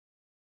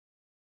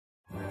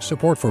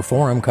 Support for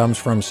Forum comes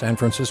from San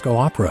Francisco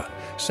Opera.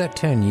 Set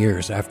 10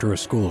 years after a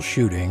school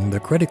shooting, the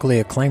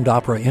critically acclaimed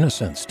opera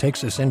Innocence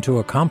takes us into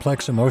a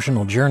complex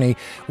emotional journey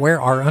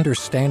where our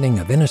understanding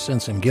of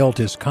innocence and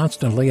guilt is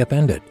constantly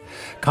upended.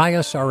 Kaya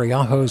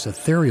Sariaho's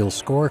ethereal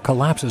score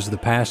collapses the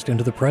past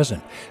into the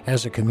present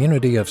as a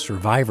community of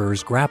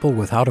survivors grapple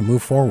with how to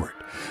move forward.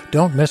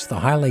 Don't miss the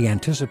highly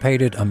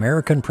anticipated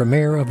American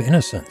premiere of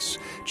Innocence,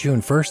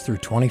 June 1st through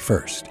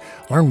 21st.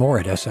 Learn more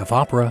at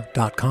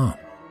sfopera.com.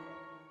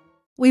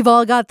 We've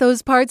all got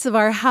those parts of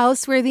our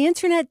house where the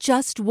internet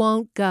just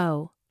won't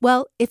go.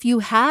 Well, if you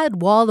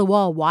had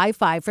wall-to-wall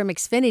Wi-Fi from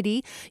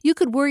Xfinity, you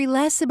could worry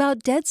less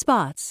about dead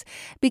spots.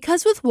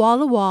 Because with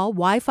wall-to-wall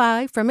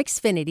Wi-Fi from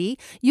Xfinity,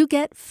 you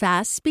get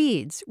fast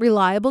speeds,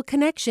 reliable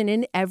connection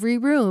in every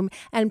room,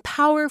 and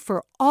power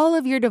for all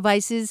of your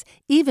devices,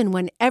 even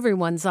when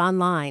everyone's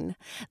online.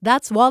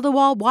 That's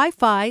wall-to-wall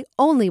Wi-Fi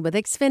only with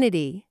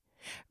Xfinity.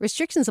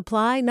 Restrictions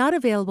apply, not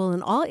available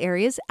in all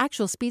areas.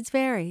 Actual speeds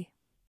vary.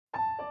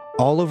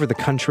 All over the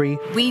country,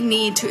 we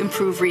need to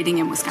improve reading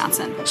in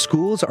Wisconsin.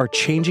 Schools are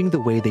changing the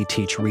way they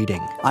teach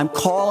reading. I'm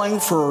calling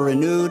for a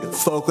renewed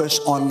focus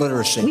on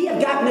literacy. We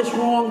have gotten this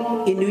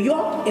wrong in New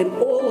York and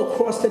all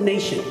across the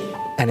nation.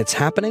 And it's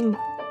happening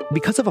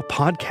because of a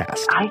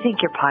podcast. I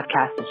think your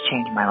podcast has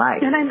changed my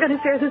life. And I'm going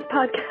to share this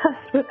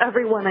podcast with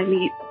everyone I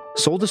meet.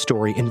 Sold a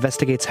Story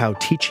investigates how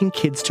teaching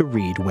kids to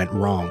read went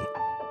wrong.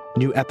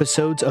 New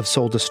episodes of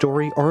Sold a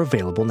Story are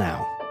available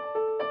now.